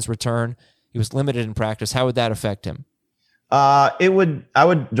Johnson's return? He was limited in practice. How would that affect him? I would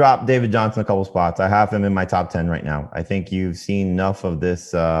drop David Johnson a couple spots. I have him in my top 10 right now. I think you've seen enough of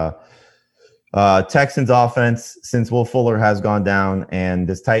this Texans offense since Will Fuller has gone down, and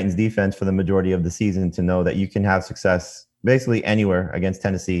this Titans defense for the majority of the season to know that you can have success basically anywhere against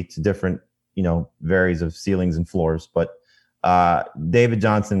Tennessee to different, varies of ceilings and floors. But David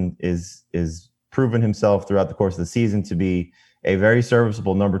Johnson is proven himself throughout the course of the season to be a very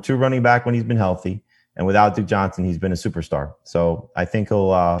serviceable number 2 running back when he's been healthy. And without Duke Johnson, he's been a superstar. So I think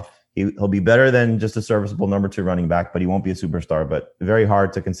he'll be better than just a serviceable number 2 running back, but he won't be a superstar. But very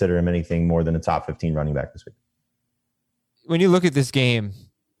hard to consider him anything more than a top 15 running back this week. When you look at this game,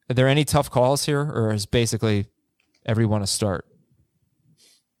 are there any tough calls here, or is basically everyone a start?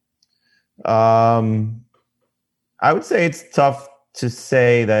 I would say it's tough to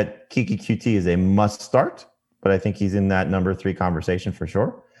say that Keke QT is a must start, but I think he's in that number 3 conversation for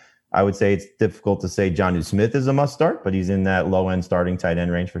sure. I would say it's difficult to say Jonnu Smith is a must start, but he's in that low end starting tight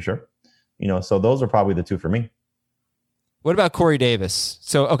end range for sure. So those are probably the 2 for me. What about Corey Davis?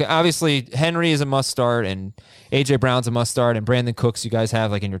 So, okay, obviously Henry is a must start, and AJ Brown's a must start, and Brandon Cooks you guys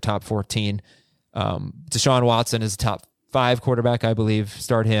have in your top 14. Deshaun Watson is a top 5 quarterback, I believe.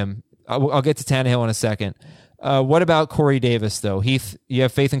 Start him. I'll get to Tannehill in a second. What about Corey Davis, though? Heath, you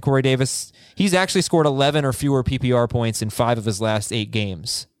have faith in Corey Davis? He's actually scored 11 or fewer PPR points in 5 of his last 8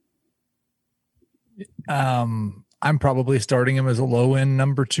 games. I'm probably starting him as a low end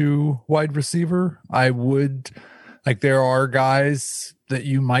number 2 wide receiver. I would there are guys that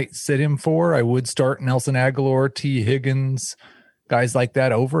you might sit him for. I would start Nelson Aguilar, T. Higgins, guys like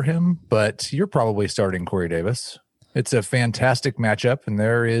that over him, but you're probably starting Corey Davis. It's a fantastic matchup, and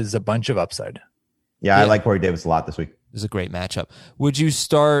there is a bunch of upside. Yeah, I like Corey Davis a lot this week. is a great matchup. Would you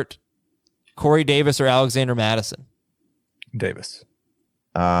start Corey Davis or Alexander Madison? Davis.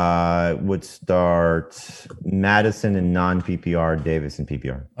 Would start Madison in non-PPR, Davis in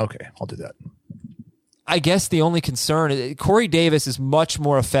PPR. Okay, I'll do that. I guess the only concern, Corey Davis is much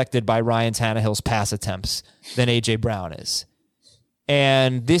more affected by Ryan Tannehill's pass attempts than A.J. Brown is.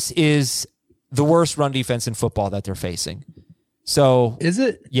 And this is the worst run defense in football that they're facing. So is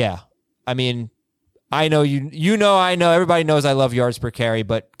it? Yeah. I mean, I know I know everybody knows I love yards per carry,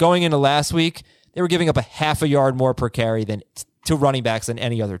 but going into last week, they were giving up a half a yard more per carry to running backs than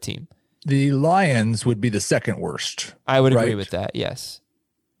any other team. The Lions would be the second worst. I would agree with that. Yes.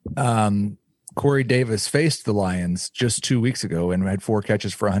 Corey Davis faced the Lions just 2 weeks ago and had 4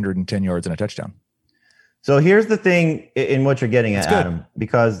 catches for 110 yards and a touchdown. So here's the thing in what you're getting at, Adam,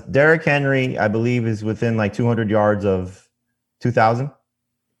 because Derrick Henry, I believe, is within like 200 yards of 2,000.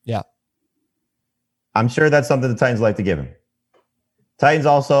 Yeah. I'm sure that's something the Titans like to give him. Titans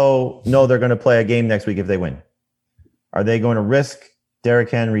also know they're going to play a game next week if they win. Are they going to risk Derrick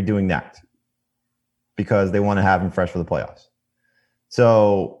Henry doing that? Because they want to have him fresh for the playoffs.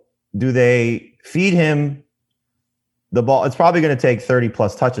 So do they feed him the ball? It's probably going to take 30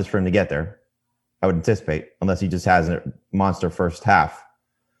 plus touches for him to get there, I would anticipate, unless he just has a monster first half.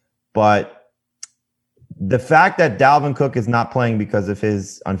 But the fact that Dalvin Cook is not playing because of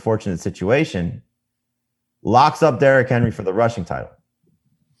his unfortunate situation locks up Derrick Henry for the rushing title.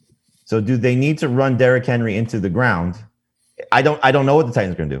 So do they need to run Derrick Henry into the ground? I don't know what the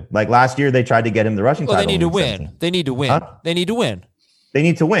Titans are going to do. Like last year, they tried to get him the rushing title. They need to win. They need to win. Huh? They need to win. They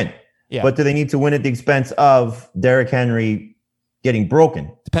need to win. Yeah. But do they need to win at the expense of Derrick Henry getting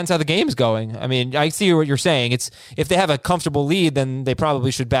broken? Depends how the game's going. I mean, I see what you're saying. It's if they have a comfortable lead, then they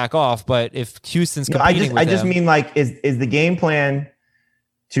probably should back off. But if Houston's competing I just mean like, is the game plan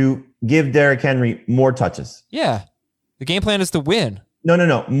to give Derrick Henry more touches? Yeah. The game plan is to win.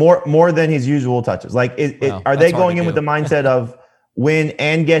 No. More than his usual touches. Like, are they going in with the mindset of win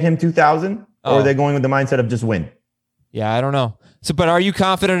and get him 2,000? Or are they going with the mindset of just win? Yeah, I don't know. So, but are you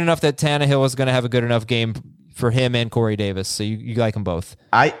confident enough that Tannehill is going to have a good enough game for him and Corey Davis? So you like them both?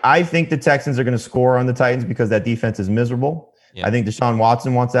 I think the Texans are going to score on the Titans because that defense is miserable. Yeah. I think Deshaun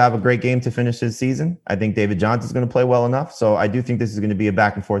Watson wants to have a great game to finish his season. I think David Johnson's going to play well enough. So I do think this is going to be a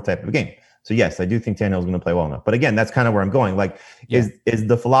back and forth type of game. So yes, I do think Tannehill is going to play well enough. But again, that's kind of where I'm going. Like, is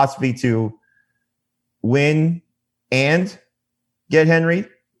the philosophy to win and get Henry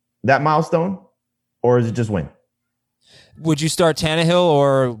that milestone, or is it just win? Would you start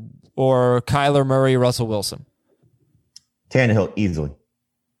Tannehill or Kyler Murray, Russell Wilson? Tannehill easily.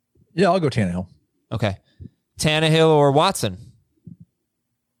 Yeah, I'll go Tannehill. Okay, Tannehill or Watson?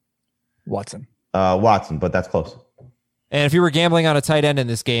 Watson, but that's close. And if you were gambling on a tight end in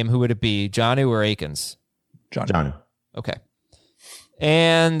this game, who would it be? Jonnu or Akins? Jonnu. Okay.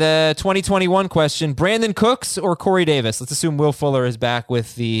 And the 2021 question, Brandon Cooks or Corey Davis? Let's assume Will Fuller is back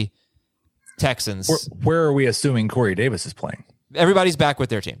with the Texans. Where are we assuming Corey Davis is playing? Everybody's back with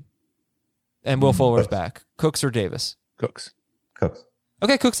their team. And Will Fuller's back. Cooks or Davis? Cooks.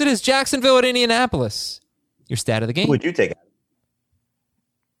 Okay, Cooks it is. Jacksonville at Indianapolis. Your stat of the game. Who would you take?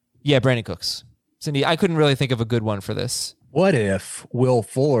 Yeah, Brandon Cooks. Cindy, I couldn't really think of a good one for this. What if Will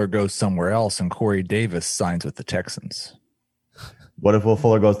Fuller goes somewhere else and Corey Davis signs with the Texans? What if Will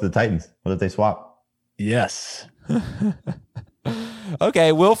Fuller goes to the Titans? What if they swap? Yes.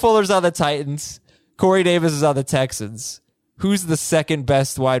 Okay, Will Fuller's on the Titans. Corey Davis is on the Texans. Who's the second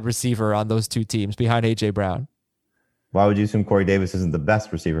best wide receiver on those two teams behind A.J. Brown? Why would you assume Corey Davis isn't the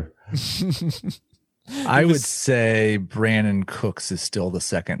best receiver? I would say Brandon Cooks is still the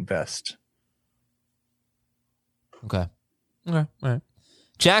second best. Okay. All right.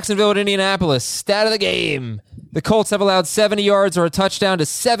 Jacksonville at Indianapolis. Stat of the game. The Colts have allowed 70 yards or a touchdown to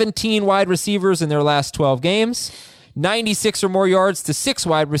 17 wide receivers in their last 12 games. 96 or more yards to 6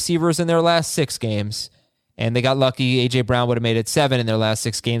 wide receivers in their last 6 games. And they got lucky. A.J. Brown would have made it 7 in their last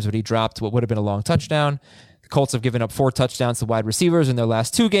 6 games, but he dropped what would have been a long touchdown. The Colts have given up 4 touchdowns to wide receivers in their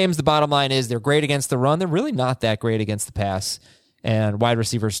last 2 games. The bottom line is they're great against the run. They're really not that great against the pass. And wide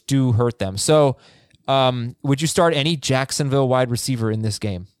receivers do hurt them. So, would you start any Jacksonville wide receiver in this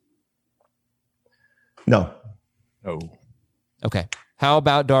game? No. Okay. How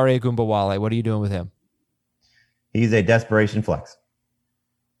about Dare Ogunbowale? What are you doing with him? He's a desperation flex.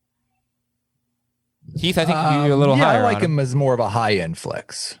 Heath, I think you're a little higher. I like him as more of a high-end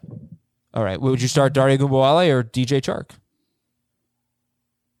flex. All right. Would you start Dare Ogunbowale or DJ Chark?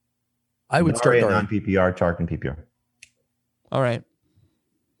 I would start Dare. Non-PPR, Chark and PPR. All right.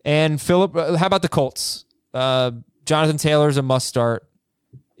 And Philip, how about the Colts? Jonathan Taylor's a must start.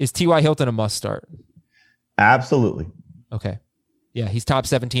 Is T.Y. Hilton a must start? Absolutely. Okay. Yeah, he's top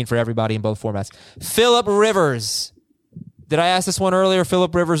 17 for everybody in both formats. Phillip Rivers. Did I ask this one earlier?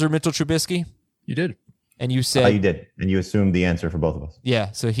 Phillip Rivers or Mitchell Trubisky? You did. And you said... you did. And you assumed the answer for both of us.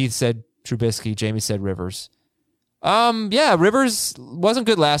 Yeah, so he said Trubisky. Jamie said Rivers. Yeah, Rivers wasn't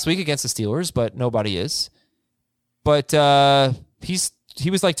good last week against the Steelers, but nobody is. But he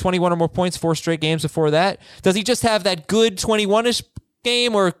was like 21 or more points 4 straight games before that. Does he just have that good 21-ish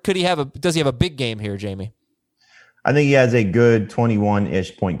game, or does he have a big game here, Jamie? I think he has a good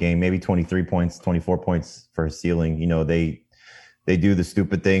 21-ish point game, maybe 23 points, 24 points for his ceiling. You know, they do the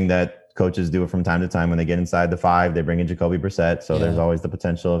stupid thing that coaches do from time to time when they get inside the 5. They bring in Jacoby Brissett, so there's always the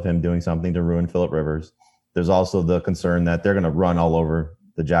potential of him doing something to ruin Phillip Rivers. There's also the concern that they're going to run all over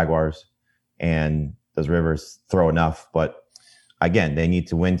the Jaguars, and does Rivers throw enough? But again, they need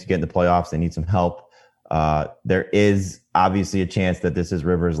to win to get in the playoffs. They need some help. There is obviously a chance that this is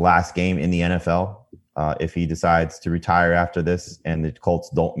Rivers' last game in the NFL. If he decides to retire after this and the Colts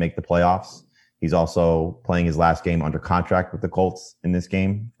don't make the playoffs. He's also playing his last game under contract with the Colts in this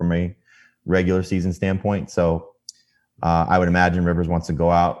game from a regular season standpoint. So I would imagine Rivers wants to go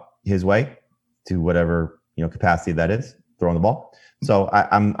out his way to whatever capacity that is, throwing the ball. So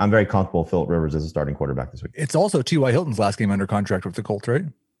I'm very comfortable with Phillip Rivers as a starting quarterback this week. It's also T.Y. Hilton's last game under contract with the Colts, right?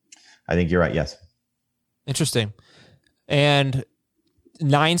 I think you're right, yes. Interesting. And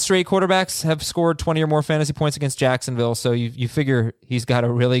 9 straight quarterbacks have scored 20 or more fantasy points against Jacksonville, so you figure he's got a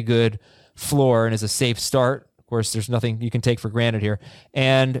really good floor and is a safe start. Of course, there's nothing you can take for granted here.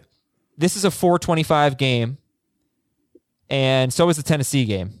 And this is a 425 game, and so is the Tennessee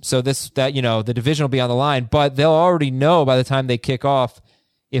game. So the division will be on the line, but they'll already know by the time they kick off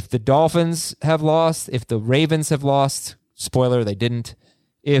if the Dolphins have lost, if the Ravens have lost. Spoiler, they didn't.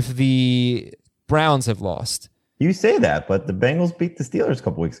 If the Browns have lost. You say that, but the Bengals beat the Steelers a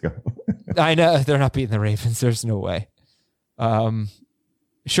couple weeks ago. I know they're not beating the Ravens. There's no way.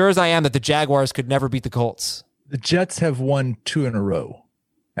 Sure as I am that the Jaguars could never beat the Colts. The Jets have won 2 in a row.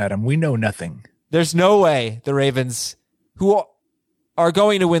 Adam, we know nothing. There's no way the Ravens, who are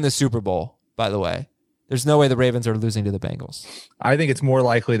going to win the Super Bowl, by the way, there's no way the Ravens are losing to the Bengals. I think it's more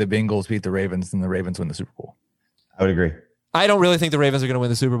likely the Bengals beat the Ravens than the Ravens win the Super Bowl. I would agree. I don't really think the Ravens are going to win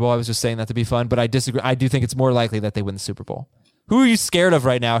the Super Bowl. I was just saying that to be fun, but I disagree. I do think it's more likely that they win the Super Bowl. Who are you scared of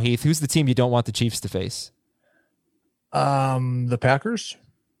right now, Heath? Who's the team you don't want the Chiefs to face? The Packers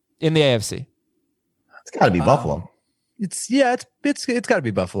in the AFC. It's got to be Buffalo. It's got to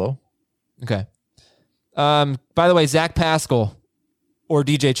be Buffalo. Okay. By the way, Zach Pascal or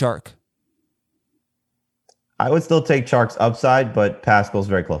DJ Chark? I would still take Chark's upside, but Pascal's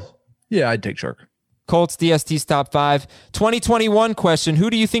very close. Yeah, I'd take Chark. Colts DST's top 5. 2021 question. Who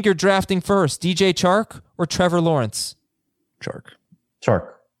do you think you're drafting first? DJ Chark or Trevor Lawrence? Chark.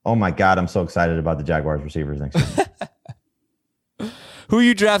 Oh my God, I'm so excited about the Jaguars receivers next year. Who are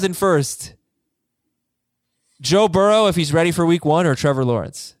you drafting first? Joe Burrow, if he's ready for week 1, or Trevor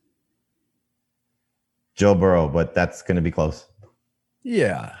Lawrence? Joe Burrow, but that's going to be close.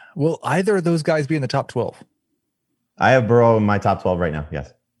 Yeah. Will either of those guys be in the top 12? I have Burrow in my top 12 right now.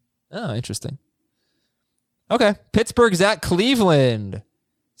 Yes. Oh, interesting. Okay. Pittsburgh's at Cleveland.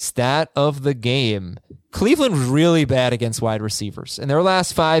 Stat of the game. Cleveland was really bad against wide receivers. In their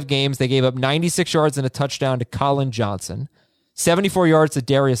last 5 games, they gave up 96 yards and a touchdown to Colin Johnson, 74 yards to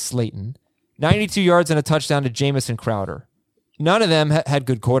Darius Slayton, 92 yards and a touchdown to Jamison Crowder. None of them had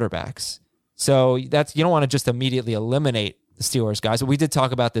good quarterbacks. So you don't want to just immediately eliminate the Steelers guys. But we did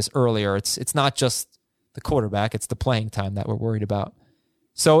talk about this earlier. It's not just the quarterback, it's the playing time that we're worried about.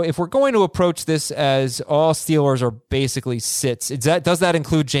 So if we're going to approach this as all Steelers are basically sits, does that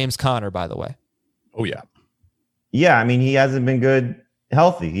include James Conner, by the way? Oh, yeah. Yeah, I mean, he hasn't been good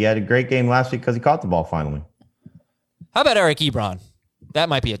healthy. He had a great game last week because he caught the ball finally. How about Eric Ebron? That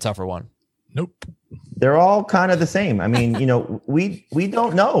might be a tougher one. Nope. They're all kind of the same. I mean, we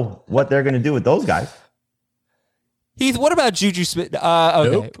don't know what they're going to do with those guys. Heath, what about Juju Smith? Okay.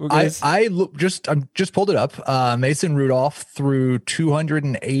 Nope. I just pulled it up. Mason Rudolph threw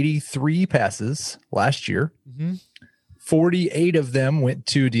 283 passes last year. Mm-hmm. 48 of them went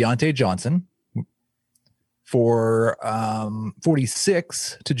to Deontay Johnson. For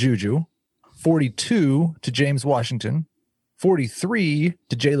 46 to Juju, 42 to James Washington, 43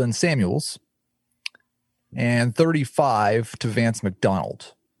 to Jalen Samuels, and 35 to Vance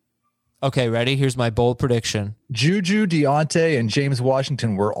McDonald. Okay, ready? Here's my bold prediction. Juju, Deontay, and James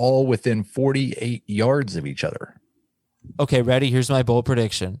Washington were all within 48 yards of each other. Okay, ready? Here's my bold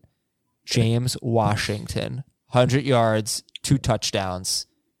prediction. James Washington, 100 yards, 2 touchdowns,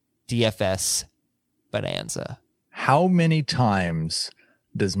 DFS bonanza. How many times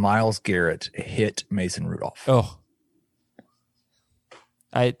does Myles Garrett hit Mason Rudolph? Oh,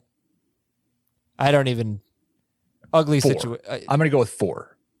 I don't even ugly 4. situation. I'm going to go with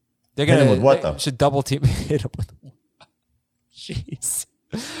 4. They're Hit gonna him with what, they though? should double team hit him with. Jeez.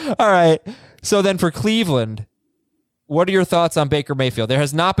 All right. So then for Cleveland, what are your thoughts on Baker Mayfield? There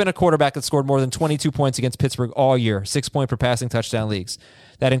has not been a quarterback that scored more than 22 points against Pittsburgh all year, 6-point per passing touchdown leagues.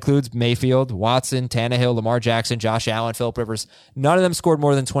 That includes Mayfield, Watson, Tannehill, Lamar Jackson, Josh Allen, Phillip Rivers. None of them scored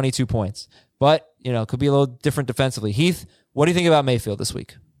more than 22 points. But, could be a little different defensively. Heath, what do you think about Mayfield this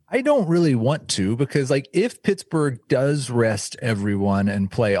week? I don't really want to, because if Pittsburgh does rest everyone and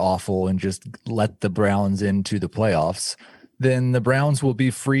play awful and just let the Browns into the playoffs, then the Browns will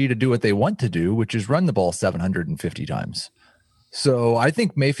be free to do what they want to do, which is run the ball 750 times. So I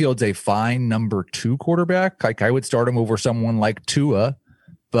think Mayfield's a fine number 2 quarterback. I would start him over someone like Tua,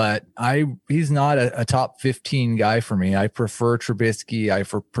 but he's not a top 15 guy for me. I prefer Trubisky. I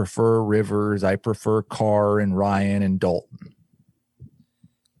prefer Rivers. I prefer Carr and Ryan and Dalton.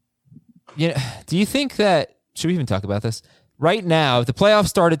 Do you think that, should we even talk about this? Right now, if the playoffs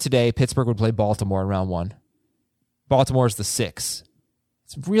started today, Pittsburgh would play Baltimore in round 1. Baltimore is the 6.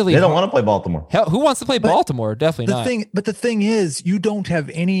 It's really They don't want to play Baltimore. Hell, who wants to play Baltimore? Definitely not. But the thing is, you don't have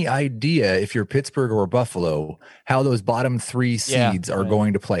any idea, if you're Pittsburgh or Buffalo, how those bottom 3 seeds are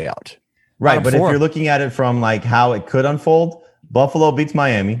going to play out. Right, Bottom but 4. if you're looking at it from like how it could unfold, Buffalo beats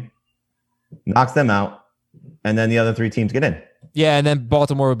Miami, knocks them out, and then the other 3 teams get in. Yeah, and then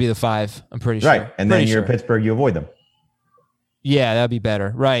Baltimore would be the 5, I'm pretty sure. Right, and then you're Pittsburgh, you avoid them. Yeah, that'd be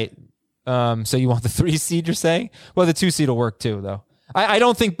better. Right. So you want the 3 seed, you're saying? Well, the 2 seed will work too, though. I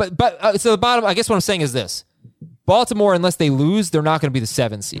don't think, but so the bottom, I guess what I'm saying is this. Baltimore, unless they lose, they're not going to be the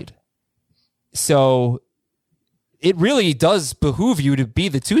 7 seed. So it really does behoove you to be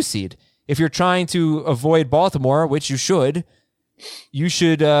the 2 seed. If you're trying to avoid Baltimore, which you should get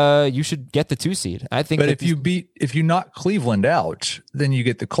the 2 seed. I think. But if you knock Cleveland out, then you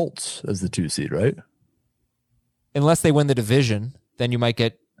get the Colts as the 2 seed, right? Unless they win the division, then you might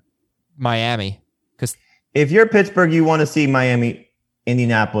get Miami. Because if you're Pittsburgh, you want to see Miami,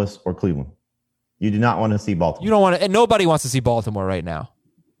 Indianapolis, or Cleveland. You do not want to see Baltimore. you don't want to, and nobody wants to see Baltimore right now.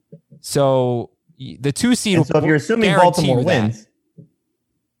 So the 2 seed. And so if you're assuming Baltimore wins,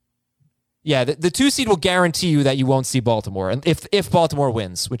 yeah, the 2 seed will guarantee you that you won't see Baltimore, and if Baltimore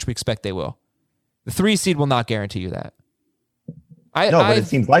wins, which we expect they will, the 3 seed will not guarantee you that. but it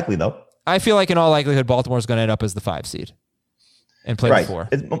seems likely though. I feel like in all likelihood, Baltimore is going to end up as the 5 seed and play the 4.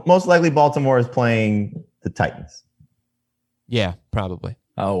 It's most likely Baltimore is playing the Titans. Yeah, probably.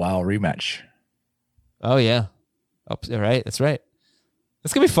 Oh, wow. Rematch. Oh, yeah. All right. That's right.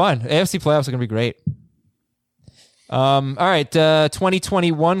 It's going to be fun. AFC playoffs are going to be great. All right.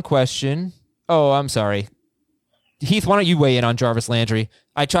 2021 question. Oh, I'm sorry. Heath, why don't you weigh in on Jarvis Landry?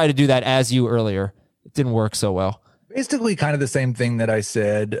 I tried to do that as you earlier. It didn't work so well. Basically kind of the same thing that I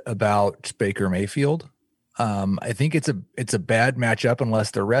said about Baker Mayfield. I think it's a bad matchup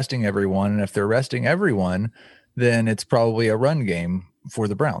unless they're resting everyone. And if they're resting everyone, then it's probably a run game for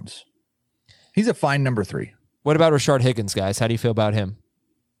the Browns. He's a fine number 3. What about Rashard Higgins, guys? How do you feel about him?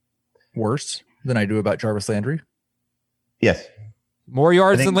 Worse than I do about Jarvis Landry. Yes. More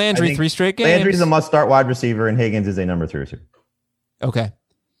yards than Landry, 3 straight games. Landry's a must-start wide receiver, and Higgins is a number 3 receiver. Okay.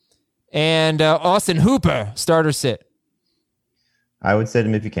 And Austin Hooper, starter sit. I would sit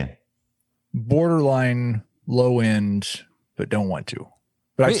him if you can. Borderline low end, but don't want to.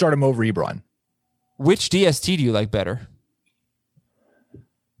 But I'd start him over Ebron. Which DST do you like better?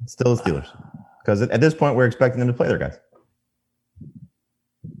 Still the Steelers. Because at this point, we're expecting them to play their guys.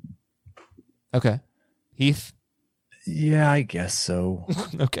 Okay. Heath? Yeah, I guess so.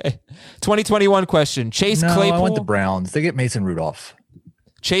 Okay. 2021 question. Chase Claypool. I want the Browns. They get Mason Rudolph.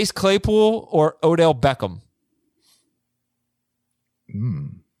 Chase Claypool or Odell Beckham?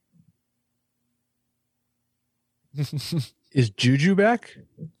 Is Juju back?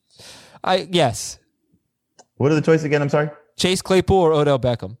 Yes. What are the choices again? I'm sorry. Chase Claypool or Odell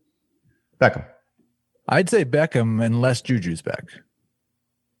Beckham? Beckham. I'd say Beckham unless Juju's back.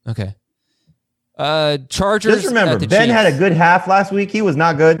 Okay. Chargers. Just remember, at the Ben Chiefs. had a good half last week. He was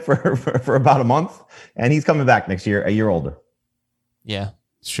not good for about a month, and he's coming back next year, a year older. Yeah,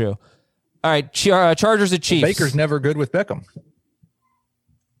 it's true. All right, Chargers at Chiefs. Baker's never good with Beckham.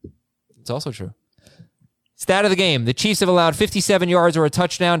 It's also true. Stat of the game. The Chiefs have allowed 57 yards or a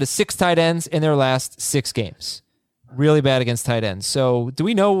touchdown to 6 tight ends in their last 6 games. Really bad against tight ends. So do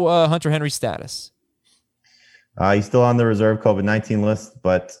we know Hunter Henry's status? He's still on the reserve COVID-19 list,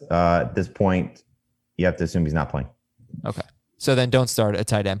 but at this point, you have to assume he's not playing. Okay. So then don't start a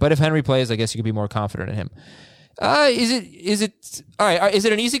tight end. But if Henry plays, I guess you could be more confident in him. Is it all right? Is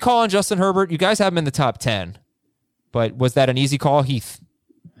it an easy call on Justin Herbert? You guys have him in the top 10, but was that an easy call, Heath?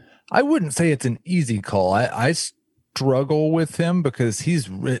 I wouldn't say it's an easy call. I struggle with him because he's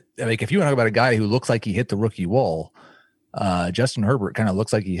like, if you want to talk about a guy who looks like he hit the rookie wall, Justin Herbert kind of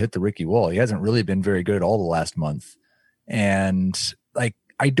looks like he hit the rookie wall. He hasn't really been very good at all the last month. And like,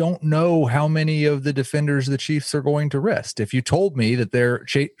 I don't know how many of the defenders the Chiefs are going to rest. If you told me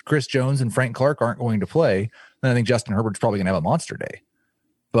that Chris Jones and Frank Clark aren't going to play, then I think Justin Herbert's probably going to have a monster day.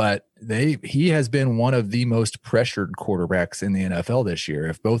 But he has been one of the most pressured quarterbacks in the NFL this year.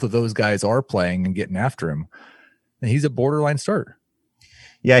 If both of those guys are playing and getting after him, then he's a borderline starter.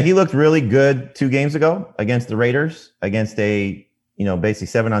 Yeah, he looked really good 2 games ago against the Raiders, against a, basically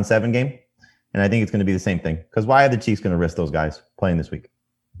 7-on-7 game. And I think it's going to be the same thing. Because why are the Chiefs going to risk those guys playing this week?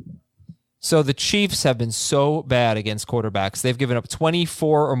 So the Chiefs have been so bad against quarterbacks. They've given up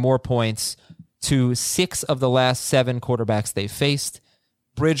 24 or more points to 6 of the last 7 quarterbacks they faced.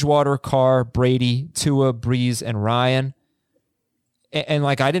 Bridgewater, Carr, Brady, Tua, Breeze, and Ryan. And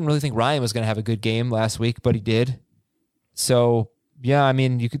like, I didn't really think Ryan was going to have a good game last week, but he did. So, yeah, I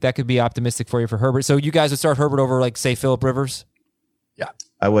mean, that could be optimistic for you for Herbert. So you guys would start Herbert over, like, say, Phillip Rivers? Yeah.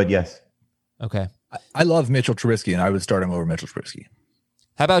 I would, yes. Okay. I love Mitchell Trubisky, and I would start him over Mitchell Trubisky.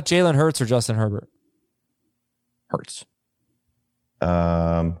 How about Jalen Hurts or Justin Herbert? Hurts.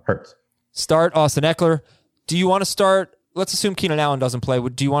 Hurts. Start Austin Eckler. Do you want to start? Let's assume Keenan Allen doesn't play.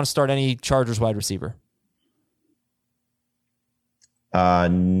 Do you want to start any Chargers wide receiver?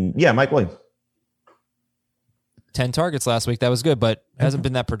 Yeah, Mike Williams. 10 targets last week. That was good, but hasn't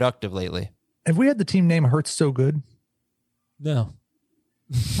been that productive lately. Have we had the team name Hurts So Good? No.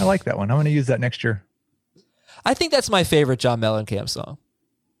 I like that one. I'm going to use that next year. I think that's my favorite John Mellencamp song.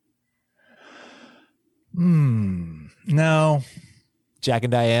 No. Jack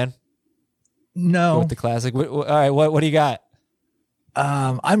and Diane? No. Go with the classic. All right, what do you got?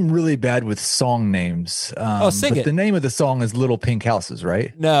 I'm really bad with song names. Sing it. The name of the song is Little Pink Houses,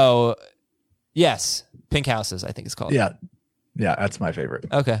 right? No. Yes. Pink Houses, I think it's called. Yeah. Yeah, that's my favorite.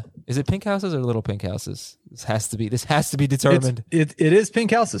 Okay. Is it Pink Houses or Little Pink Houses? This has to be determined. It is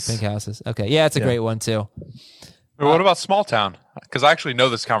Pink Houses. Pink Houses. Okay. Yeah, it's a great one too. What about Small Town? Because I actually know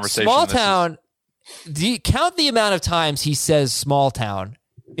this conversation. Small Town. Do you count the amount of times he says Small Town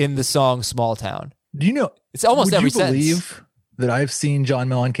in the song Small Town? Do you know? It's almost every sentence. Would you believe that I've seen John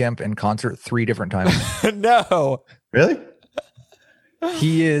Mellencamp in concert 3 different times? No. Really?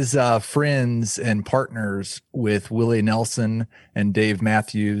 He is friends and partners with Willie Nelson and Dave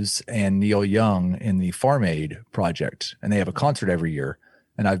Matthews and Neil Young in the Farm Aid project. And they have a concert every year.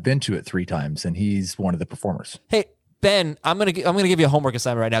 And I've been to it 3 times, and he's one of the performers. Hey, Ben, I'm gonna give you a homework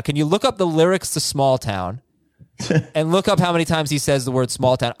assignment right now. Can you look up the lyrics to Small Town and look up how many times he says the word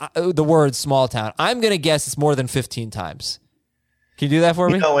small town? The word small town. I'm gonna guess it's more than 15 times. Can you do that for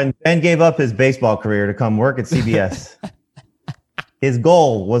me? When Ben gave up his baseball career to come work at CBS, his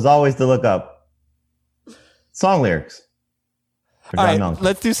goal was always to look up song lyrics. All right,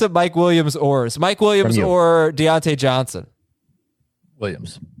 let's do some Mike Williams ors. Mike Williams or Deontay Johnson?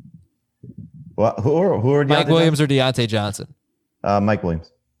 Williams. What? Who are Mike Williams or Deontay Johnson? Mike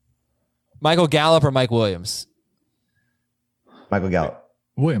Williams. Michael Gallup or Mike Williams? Michael Gallup.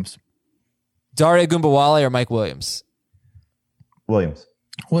 Williams. Dare Gumbawale or Mike Williams? Williams.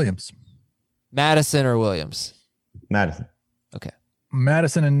 Williams. Madison or Williams? Madison. Okay.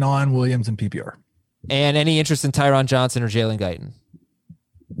 Madison and Williams and PPR. And any interest in Tyron Johnson or Jalen Guyton?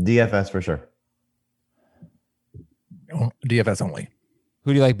 DFS for sure. DFS only.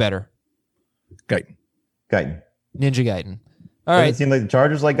 Who do you like better? Guyton. Ninja Guyton. All right. Does it seem like the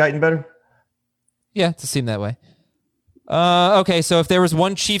Chargers like Guyton better? Yeah, it seemed that way. Okay, so if there was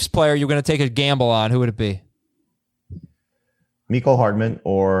one Chiefs player you're going to take a gamble on, who would it be? Mecole Hardman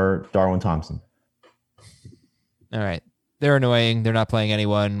or Darwin Thompson. All right. They're annoying. They're not playing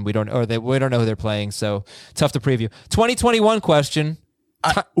anyone. We don't know who they're playing, so tough to preview. 2021 question.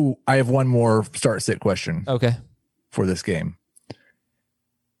 I have one more start sit question. Okay. For this game.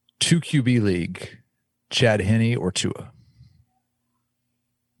 2 QB league, Chad Henne or Tua?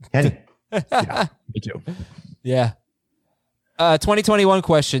 Henne. Yeah, me too. Yeah. 2021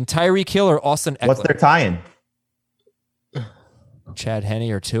 question. Tyreek Hill or Austin Eckler? What's their tie-in? Chad Henne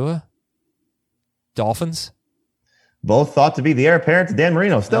or Tua? Dolphins? Both thought to be the heir apparent to Dan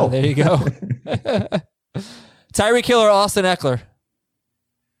Marino still. Oh, there you go. Tyreek Hill or Austin Eckler?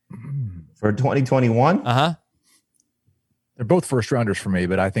 For 2021? Uh-huh. They're both first rounders for me,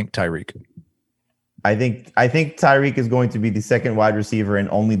 but I think Tyreek. I think Tyreek is going to be the second wide receiver and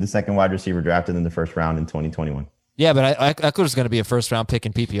only the second wide receiver drafted in the first round in 2021. Yeah, but Eckler's going to be a first round pick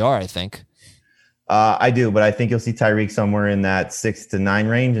in PPR, I think. I do, but I think you'll see Tyreek somewhere in that 6 to 9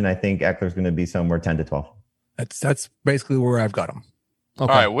 range, and I think Eckler's going to be somewhere 10 to 12. That's basically where I've got him. All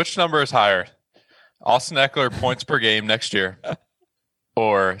right, which number is higher? Austin Eckler points per game next year,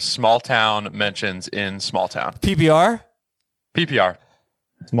 or small town mentions in small town? PPR? PPR.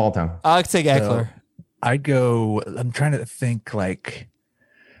 Small town. I'll take Eckler. I'd go, I'm trying to think like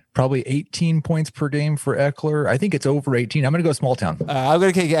probably 18 points per game for Eckler. I think it's over 18. I'm going to go small town. I'm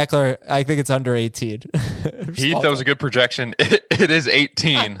going to take Eckler. I think it's under 18. Heath, that was a good projection. It is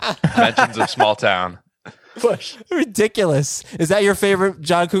 18 mentions of small town. Push. Ridiculous. Is that your favorite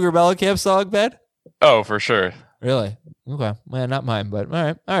John Cougar Mellencamp song, Ben? Oh, for sure. Really? Okay. Well, not mine, but all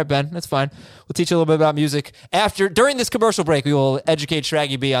right. All right, Ben. That's fine. We'll teach you a little bit about music. During this commercial break, we will educate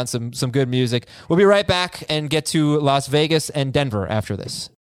Shraggy B on some good music. We'll be right back and get to Las Vegas and Denver after this.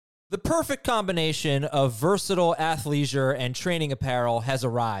 The perfect combination of versatile athleisure and training apparel has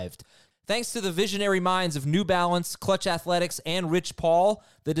arrived. Thanks to the visionary minds of New Balance, Clutch Athletics, and Rich Paul,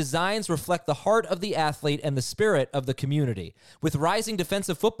 the designs reflect the heart of the athlete and the spirit of the community. With rising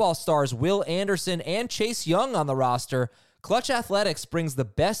defensive football stars Will Anderson and Chase Young on the roster, Clutch Athletics brings the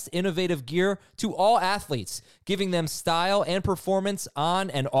best innovative gear to all athletes, giving them style and performance on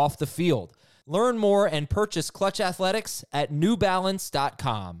and off the field. Learn more and purchase Clutch Athletics at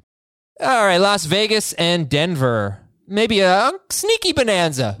newbalance.com. All right, Las Vegas and Denver. Maybe a sneaky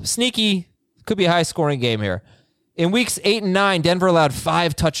bonanza. Sneaky, could be a high-scoring game here. In weeks 8 and 9, Denver allowed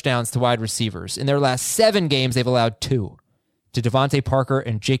 5 touchdowns to wide receivers. In their last 7 games, they've allowed 2 to Devontae Parker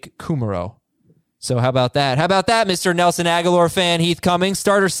and Jake Kumaro. So how about that? How about that, Mr. Nelson Aguilar fan, Heath Cummings?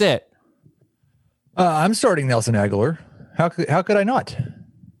 Start or sit? I'm starting Nelson Aguilar. How could I not?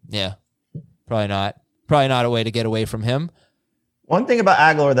 Yeah, probably not. Probably not a way to get away from him. One thing about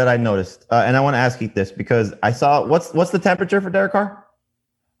Aguilar that I noticed, and I want to ask Heath this because I saw what's the temperature for Derek Carr?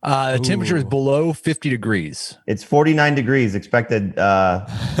 The temperature is below 50 degrees. It's 49 degrees expected.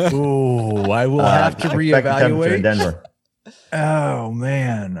 Ooh, I will have to reevaluate. In Denver. Oh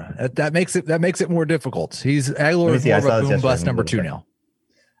man, that makes it more difficult. Aguilar is more of a boom bust number 2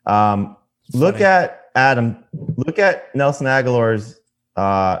 now. Look at Adam. Look at Nelson Aguilar's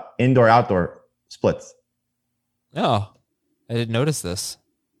indoor outdoor splits. Oh. I didn't notice this.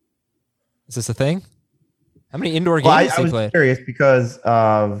 Is this a thing? How many indoor games I was curious because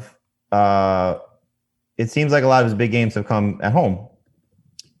of it seems like a lot of his big games have come at home.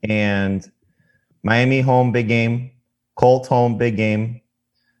 And Miami home, big game. Colts home, big game.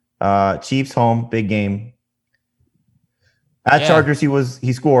 Chiefs home, big game. At Chargers,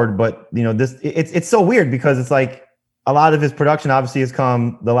 he scored, but it's so weird because it's like a lot of his production obviously has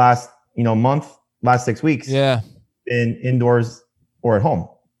come the last month, last 6 weeks. Yeah. In indoors or at home.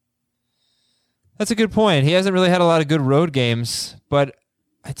 That's a good point. He hasn't really had a lot of good road games, but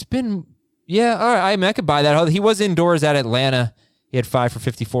it's been, all right. I could buy that. He was indoors at Atlanta. He had 5 for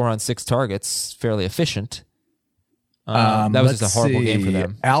 54 on 6 targets. Fairly efficient. That was just a horrible game for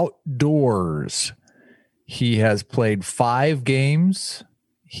them. Outdoors, he has played 5 games.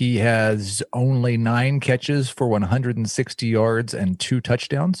 He has only 9 catches for 160 yards and 2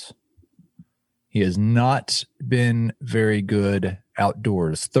 touchdowns. He has not been very good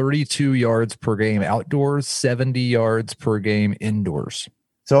outdoors. 32 yards per game outdoors, 70 yards per game indoors.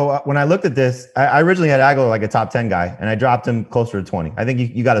 So when I looked at this, I originally had Aguilar like a top 10 guy, and I dropped him closer to 20. I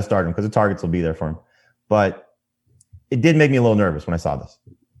think you got to start him because the targets will be there for him. But it did make me a little nervous when I saw this.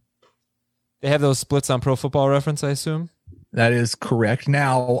 They have those splits on Pro Football Reference, I assume? That is correct.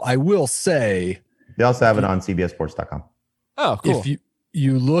 Now, I will say... They also have it on CBSSports.com. Oh, cool. If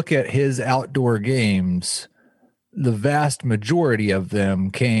you look at his outdoor games, the vast majority of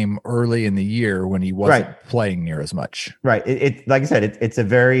them came early in the year when he wasn't playing near as much. Right. It like I said, it's a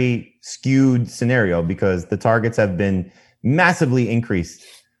very skewed scenario because the targets have been massively increased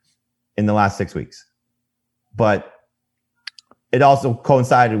in the last 6 weeks. But it also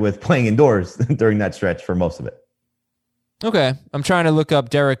coincided with playing indoors during that stretch for most of it. Okay. I'm trying to look up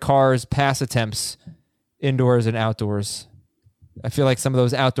Derek Carr's pass attempts indoors and outdoors. I feel like some of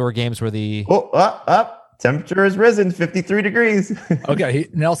those outdoor games were the... up. Temperature has risen 53 degrees. Okay.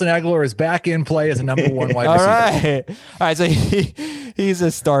 Nelson Aguilar is back in play as a number 1 wide receiver. All right. So he's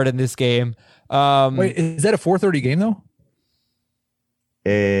a start in this game. Wait, is that a 4:30 game though?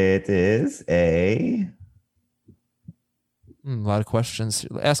 It is a lot of questions.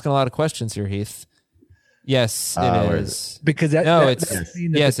 Asking a lot of questions here, Heath. Yes, it is. Because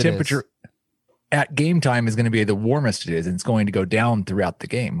it's the temperature at game time is going to be the warmest it is, and it's going to go down throughout the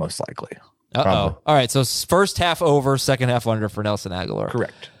game, most likely. All right, so first half over, second half under for Nelson Aguilar.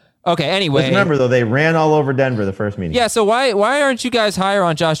 Correct. Okay, anyway. Let's remember, though, they ran all over Denver the first meeting. Yeah, so why aren't you guys higher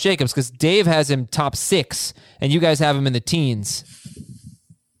on Josh Jacobs? Because Dave has him top 6, and you guys have him in the teens.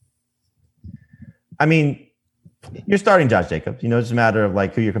 I mean, You're starting Josh Jacobs. It's just a matter of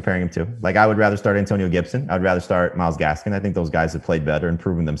like who you're comparing him to. Like I would rather start Antonio Gibson. I would rather start Myles Gaskin. I think those guys have played better and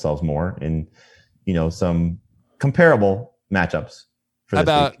proven themselves more in, some comparable matchups. How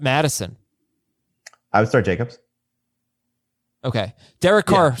about Madison? I would start Jacobs. Okay. Derek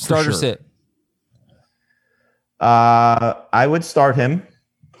Carr, start or sure. sit? I would start him.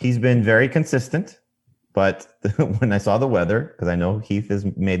 He's been very consistent, but when I saw the weather, because I know Heath has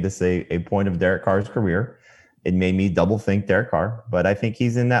made this a point of Derek Carr's career, it made me double think Derek Carr. But I think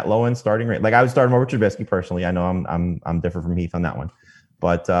he's in that low end starting rate. Like I would start him over Trubisky personally. I know I'm different from Heath on that one,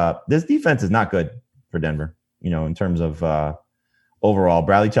 but this defense is not good for Denver. In terms of overall,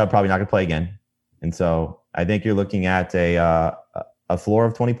 Bradley Chubb probably not going to play again, and so I think you're looking at a floor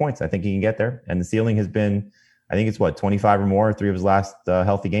of 20 points. I think he can get there, and the ceiling has been, I think it's 25 or more, 3 of his last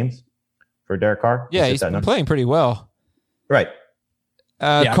healthy games for Derek Carr. Yeah, he's been playing pretty well. Right.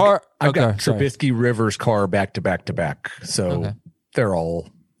 Carr. I've got sorry. Trubisky, Rivers, Carr back to back to back. So they're all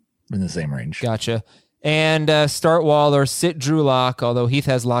in the same range. Gotcha. And start Waller, sit Drew Lock, although Heath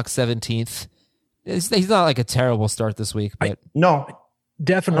has Lock 17th. He's not like a terrible start this week, but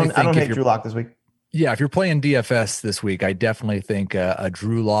Definitely I don't hate Drew Lock this week. Yeah, if you're playing DFS this week, I definitely think a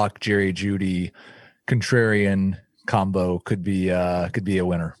Drew Lock, Jerry Jeudy, contrarian combo could be a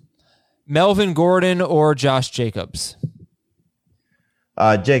winner. Melvin Gordon or Josh Jacobs?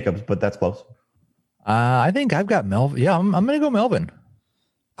 Jacobs, but that's close. I think I've got Melvin. Yeah, I'm going to go Melvin.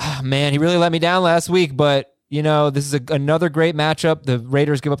 Oh, man, he really let me down last week, but this is another great matchup. The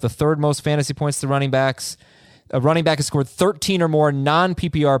Raiders give up the third most fantasy points to running backs. A running back has scored 13 or more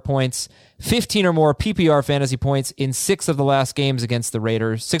non-PPR points, 15 or more PPR fantasy points in 6 of the last games against the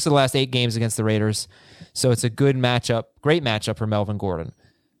Raiders, 6 of the last 8 games against the Raiders. So it's a good matchup, great matchup for Melvin Gordon.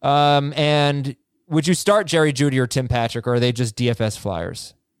 And would you start Jerry Jeudy or Tim Patrick, or are they just DFS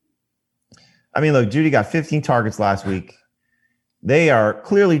flyers? I mean, look, Jeudy got 15 targets last week. They are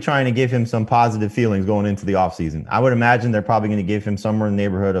clearly trying to give him some positive feelings going into the offseason. I would imagine they're probably going to give him somewhere in the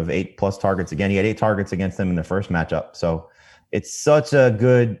neighborhood of 8+ targets again. He had 8 targets against them in the first matchup. So it's such a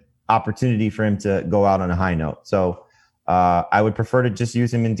good opportunity for him to go out on a high note. So I would prefer to just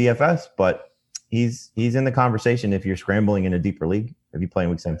use him in DFS, but he's in the conversation if you're scrambling in a deeper league, if you play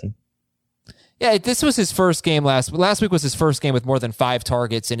in week 17. Yeah, this was his first game last week was his first game with more than 5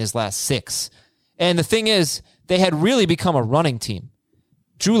 targets in his last 6. And the thing is, they had really become a running team.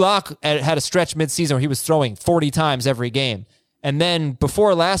 Drew Lock had a stretch midseason where he was throwing 40 times every game. And then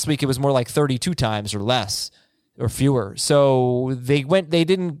before last week, it was more like 32 times or less or fewer. So they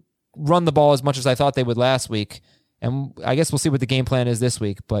didn't run the ball as much as I thought they would last week. And I guess we'll see what the game plan is this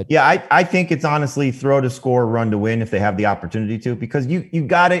week. But yeah, I think it's honestly throw to score, run to win if they have the opportunity to, because you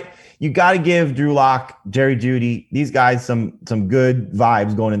got to give Drew Lock, Jerry Jeudy, these guys some good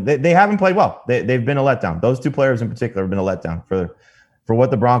vibes going in. They haven't played well. They've been a letdown. Those 2 players in particular have been a letdown for what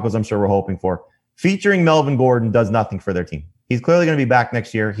the Broncos, I'm sure, were hoping for. Featuring Melvin Gordon does nothing for their team. He's clearly going to be back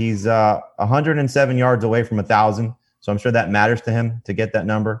next year. He's 107 yards away from 1,000, so I'm sure that matters to him to get that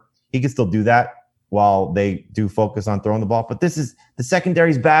number. He can still do that while they do focus on throwing the ball. But the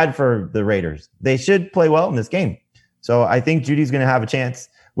secondary's bad for the Raiders. They should play well in this game. So I think Judy's going to have a chance.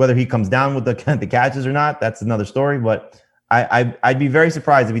 Whether he comes down with the catches or not, that's another story. But I'd be very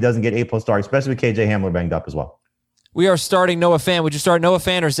surprised if he doesn't get 8+ targets, especially with KJ Hamler banged up as well. we are starting Noah Fant. Would you start Noah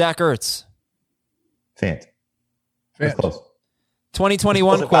Fant or Zach Ertz? Fant. That's close.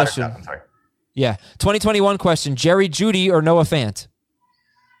 2021 question. I'm sorry. Yeah. 2021 question. Jerry Jeudy or Noah Fant?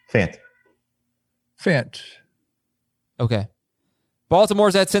 Fant. Fant. Okay.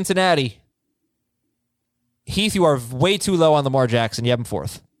 Baltimore's at Cincinnati. Heath, you are way too low on Lamar Jackson. You have him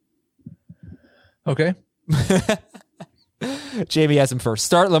fourth. Okay. Jamie has him first.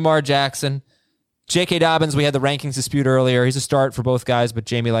 Start Lamar Jackson. J.K. Dobbins, we had the rankings dispute earlier. He's a start for both guys, but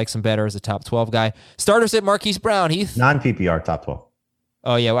Jamie likes him better as a top 12 guy. Starters at Marquise Brown, Heath. Non-PPR top 12.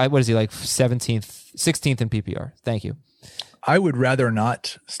 Oh, yeah. What is he, like 17th, 16th in PPR? Thank you. I would rather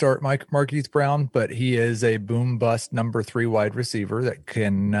not start Marquise Brown, but he is a boom bust number 3 wide receiver that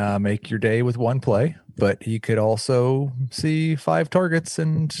can make your day with one play. But he could also see 5 targets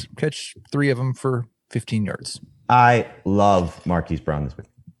and catch 3 of them for 15 yards. I love Marquise Brown this week.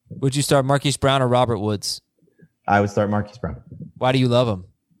 Would you start Marquise Brown or Robert Woods? I would start Marquise Brown. Why do you love him?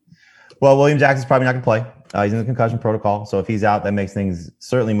 Well, William Jackson's probably not going to play. He's in the concussion protocol. So if he's out, that makes things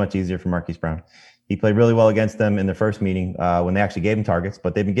certainly much easier for Marquise Brown. He played really well against them in the first meeting when they actually gave him targets,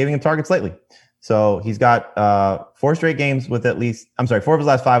 but they've been giving him targets lately. So he's got 4 straight games with 4 of his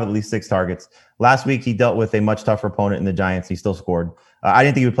last 5 with at least 6 targets. Last week, he dealt with a much tougher opponent in the Giants. He still scored. I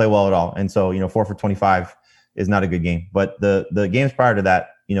didn't think he would play well at all. And so, 4 for 25 is not a good game. But the games prior to that,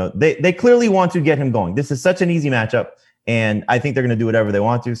 they clearly want to get him going. This is such an easy matchup, and I think they're going to do whatever they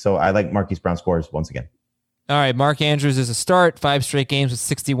want to. So I like Marquise Brown scores once again. All right, Mark Andrews is a start. 5 straight games with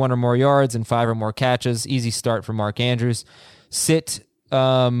 61 or more yards and 5 or more catches. Easy start for Mark Andrews. Sit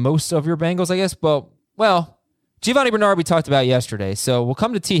most of your Bengals, I guess. Well, Giovanni Bernard we talked about yesterday. So we'll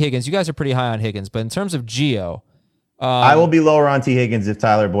come to T. Higgins. You guys are pretty high on Higgins. But in terms of Gio... I will be lower on T. Higgins if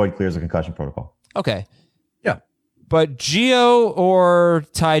Tyler Boyd clears a concussion protocol. Okay. Yeah. But Gio or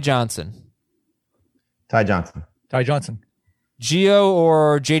Ty Johnson? Ty Johnson. Gio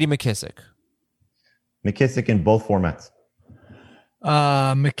or J.D. McKissick? McKissick in both formats.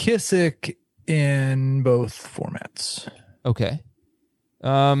 McKissick in both formats. Okay.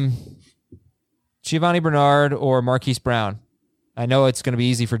 Giovanni Bernard or Marquise Brown? I know it's going to be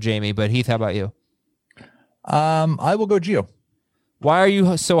easy for Jamie, but Heath, how about you? I will go Gio. Why are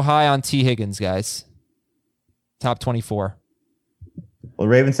you so high on T. Higgins, guys? Top 24. Well,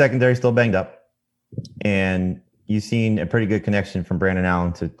 Ravens secondary still banged up, and you've seen a pretty good connection from Brandon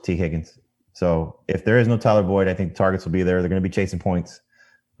Allen to T. Higgins. So if there is no Tyler Boyd, I think targets will be there. They're going to be chasing points.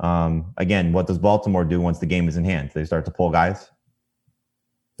 Again, what does Baltimore do once the game is in hand? They start to pull guys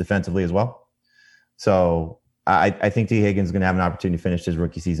defensively as well. So I think T. Higgins is going to have an opportunity to finish his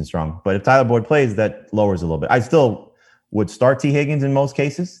rookie season strong. But if Tyler Boyd plays, that lowers a little bit. I still would start T. Higgins in most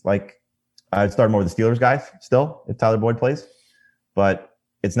cases. Like I'd start more with the Steelers guys still if Tyler Boyd plays. But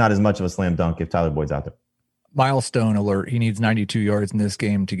it's not as much of a slam dunk if Tyler Boyd's out there. Milestone alert. He needs 92 yards in this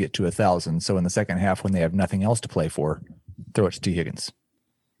game to get to 1,000. So in the second half, when they have nothing else to play for, throw it to T. Higgins.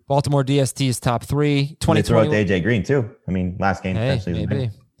 Baltimore DST is top 3. 2020. Throw it to AJ Green too. I mean, last game potentially. Maybe.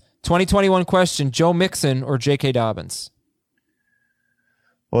 2021 question: Joe Mixon or J.K. Dobbins?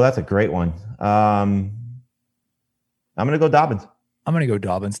 Well, that's a great one. I'm going to go Dobbins.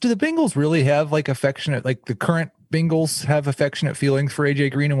 Do the Bengals really have like the current Bengals have affectionate feelings for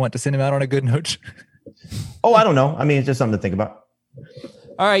AJ Green and want to send him out on a good note? Oh, I don't know. I mean, it's just something to think about.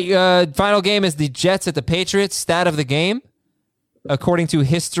 All right. Final game is the Jets at the Patriots. Stat of the game, according to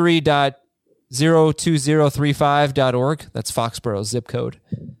history.02035.org. That's Foxborough's zip code.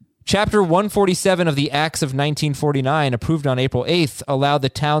 Chapter 147 of the Acts of 1949, approved on April 8th, allowed the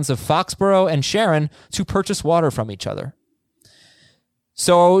towns of Foxborough and Sharon to purchase water from each other.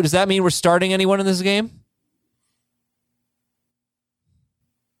 So does that mean we're starting anyone in this game?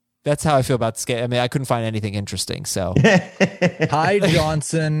 That's how I feel about this game. I mean, I couldn't find anything interesting. So Ty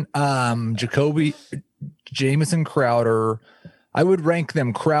Johnson, Jacoby, Jamison Crowder. I would rank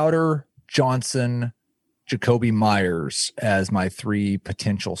them Crowder, Johnson, Jacoby Myers as my 3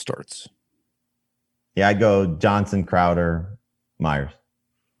 potential starts. Yeah, I'd go Johnson, Crowder, Myers.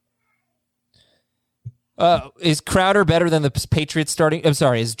 Is Crowder better than the Patriots starting? I'm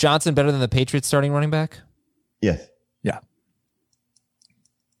sorry, is Johnson better than the Patriots starting running back? Yes. Yeah.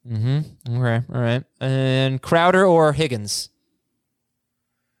 Mm-hmm. Okay. All right. And Crowder or Higgins?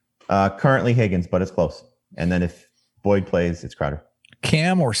 Currently Higgins, but it's close. And then if Boyd plays, it's Crowder.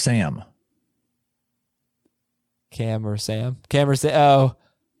 Cam or Sam? Cam or Sam? Oh,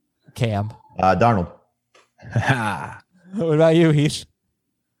 Cam. Darnold. What about you, Heath?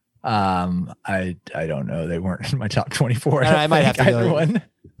 I don't know. They weren't in my top 24. I might have to either one.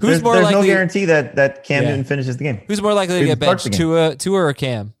 There's no guarantee that Cam Newton finishes the game. Who's more likely to get benched, Tua or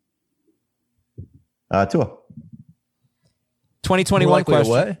Cam? Tua. 2021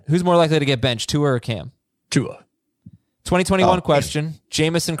 question. Who's more likely to get benched, Tua or Cam? Tua. 2021 question.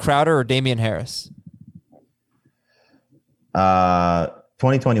 Jamison Crowder or Damian Harris?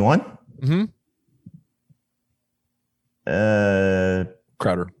 2021? Mm-hmm.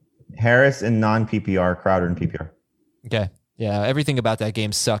 Crowder. Harris in non-PPR, Crowder in PPR. Okay. Yeah, everything about that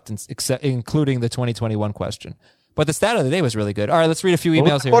game sucked, including the 2021 question. But the stat of the day was really good. All right, let's read a few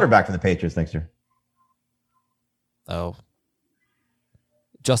emails here. Quarterback for the Patriots next year. Oh.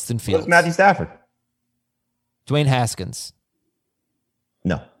 Justin Fields. What's Matthew Stafford? Dwayne Haskins.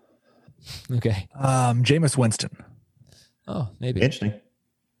 No. Okay. Jameis Winston. Oh, maybe. Interesting.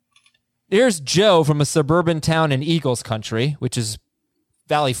 Here's Joe from a suburban town in Eagles country, which is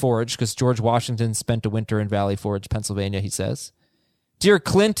Valley Forge, because George Washington spent a winter in Valley Forge, Pennsylvania, he says. Dear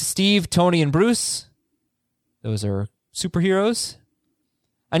Clint, Steve, Tony, and Bruce, those are superheroes.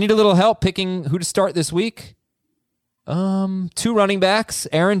 I need a little help picking who to start this week. 2 running backs,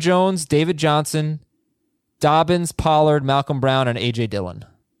 Aaron Jones, David Johnson, Dobbins, Pollard, Malcolm Brown, and A.J. Dillon.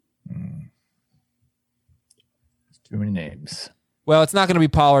 Too many names. Well, it's not going to be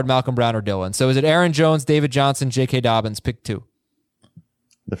Pollard, Malcolm Brown, or Dillon. So is it Aaron Jones, David Johnson, J.K. Dobbins? Pick 2.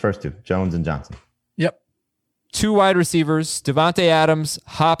 The first 2, Jones and Johnson. Yep. 2 wide receivers, Devontae Adams,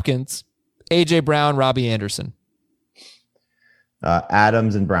 Hopkins, A.J. Brown, Robbie Anderson.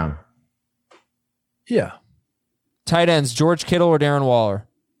 Adams and Brown. Yeah. Tight ends, George Kittle or Darren Waller?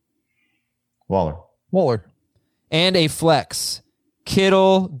 Waller. And a flex,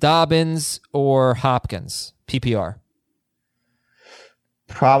 Kittle, Dobbins, or Hopkins, PPR. Why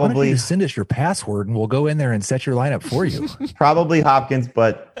don't Probably you send us your password and we'll go in there and set your lineup for you. probably Hopkins,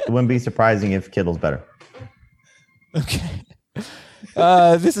 but it wouldn't be surprising if Kittle's better. Okay.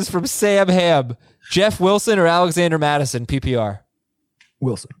 This is from Sam Ham. Jeff Wilson or Alexander Madison, PPR?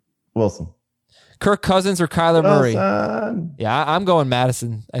 Wilson. Kirk Cousins or Kyler Murray? Wilson. Yeah, I'm going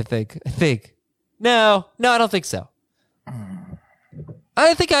Madison, I think. No, I don't think so.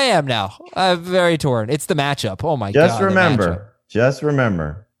 I think I am now. I'm very torn. It's the matchup. Oh, my God. Just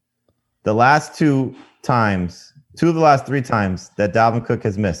remember, the last two of the last three times that Dalvin Cook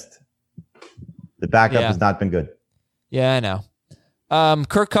has missed, the backup has not been good. Yeah, I know.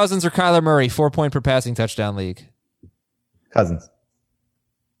 Kirk Cousins or Kyler Murray, 4-point per passing touchdown league? Cousins.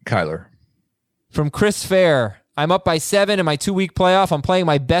 Kyler. From Chris Fair, I'm up by 7 in my 2-week playoff. I'm playing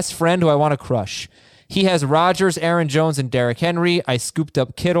my best friend who I want to crush. He has Rodgers, Aaron Jones, and Derrick Henry. I scooped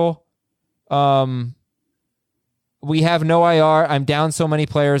up Kittle. We have no IR. I'm down so many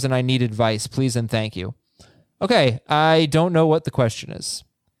players and I need advice. Please and thank you. Okay, I don't know what the question is.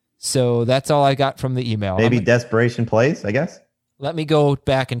 So that's all I got from the email. Maybe desperation plays, I guess. Let me go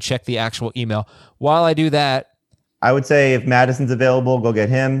back and check the actual email. While I do that, I would say if Madison's available, go get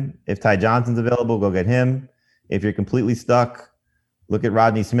him. If Ty Johnson's available, go get him. If you're completely stuck, look at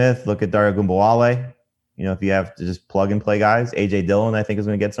Rodney Smith. Look at Dario Gumbawale. If you have to just plug and play guys. A.J. Dillon, I think, is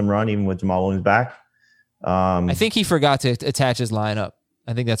going to get some run even with Jamal Williams back. I think he forgot to attach his lineup.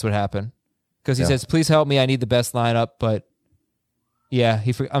 I think that's what happened. Because he says, please help me. I need the best lineup. But yeah,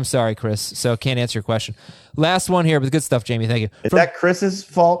 I'm sorry, Chris. So can't answer your question. Last one here, but good stuff, Jamie. Thank you. Is that Chris's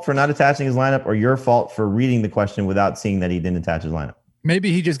fault for not attaching his lineup or your fault for reading the question without seeing that he didn't attach his lineup?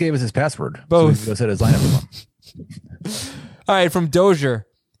 Maybe he just gave us his password. Both. So we can go set his lineup. All right, from Dozier.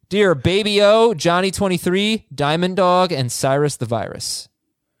 Dear Baby O, Johnny 23, Diamond Dog, and Cyrus the Virus.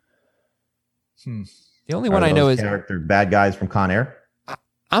 The only one I know is character bad guys from Con Air.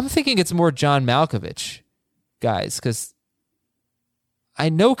 I'm thinking it's more John Malkovich guys, because I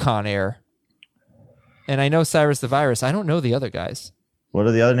know Con Air and I know Cyrus the Virus. I don't know the other guys. What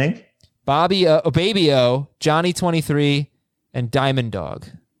are the other names? Baby O, Johnny 23, and Diamond Dog.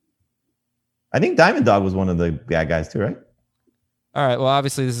 I think Diamond Dog was one of the bad guys too, right? All right. Well,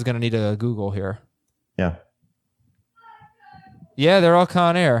 obviously this is going to need a Google here. Yeah. Yeah, they're all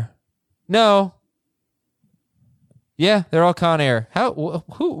Con Air. No. Yeah, they're all Con Air. How?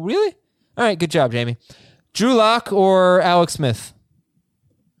 Who? Really? All right. Good job, Jamie. Drew Lock or Alex Smith?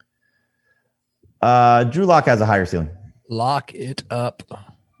 Drew Lock has a higher ceiling. Lock it up.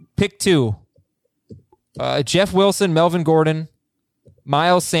 Pick 2. Jeff Wilson, Melvin Gordon,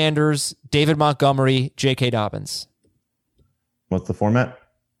 Miles Sanders, David Montgomery, J.K. Dobbins. What's the format?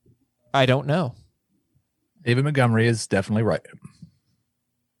 I don't know. David Montgomery is definitely right.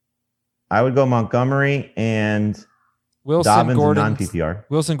 I would go Montgomery and Wilson, Dobbins Gordon, and non-PPR.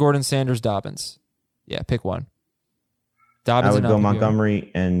 Wilson, Gordon, Sanders, Dobbins. Yeah, pick one. Dobbins. I would and go non-PPR.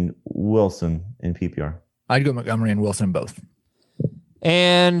 Montgomery and Wilson in PPR. I'd go Montgomery and Wilson both.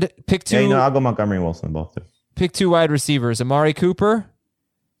 And pick 2. Yeah, I'll go Montgomery and Wilson both too. Pick 2 wide receivers: Amari Cooper,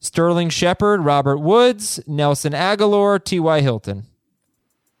 Sterling Shepard, Robert Woods, Nelson Aguilar, T.Y. Hilton.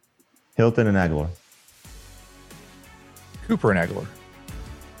 Hilton and Aguilar. Cooper and Aguilar.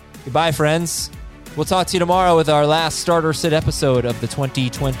 Goodbye, friends. We'll talk to you tomorrow with our last starter sit episode of the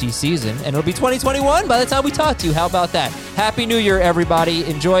 2020 season, and it'll be 2021 by the time we talk to you. How about that? Happy New Year, everybody.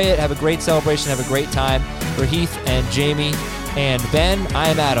 Enjoy it. Have a great celebration. Have a great time. For Heath and Jamie and Ben, I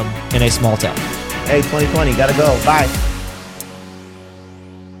am Adam in a small town. Hey, 2020, gotta go. Bye.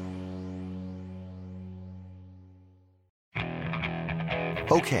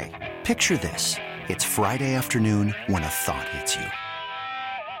 Okay, picture this. It's Friday afternoon when a thought hits you.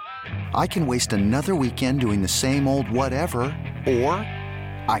 I can waste another weekend doing the same old whatever, or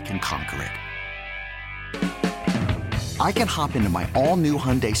I can conquer it. I can hop into my all-new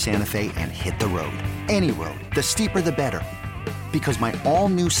Hyundai Santa Fe and hit the road. Any road. The steeper, the better. Because my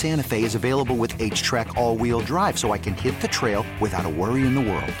all-new Santa Fe is available with H-Track all-wheel drive, so I can hit the trail without a worry in the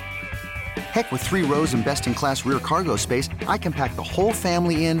world. Heck, with 3 rows and best-in-class rear cargo space, I can pack the whole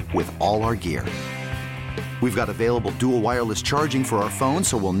family in with all our gear. We've got available dual wireless charging for our phones,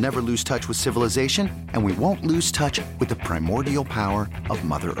 so we'll never lose touch with civilization, and we won't lose touch with the primordial power of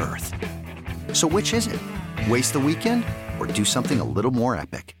Mother Earth. So which is it? Waste the weekend or do something a little more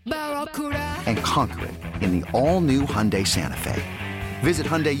epic? And conquer it in the all-new Hyundai Santa Fe. Visit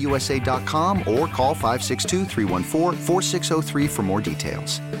HyundaiUSA.com or call 562-314-4603 for more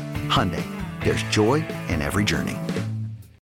details. Hyundai, there's joy in every journey.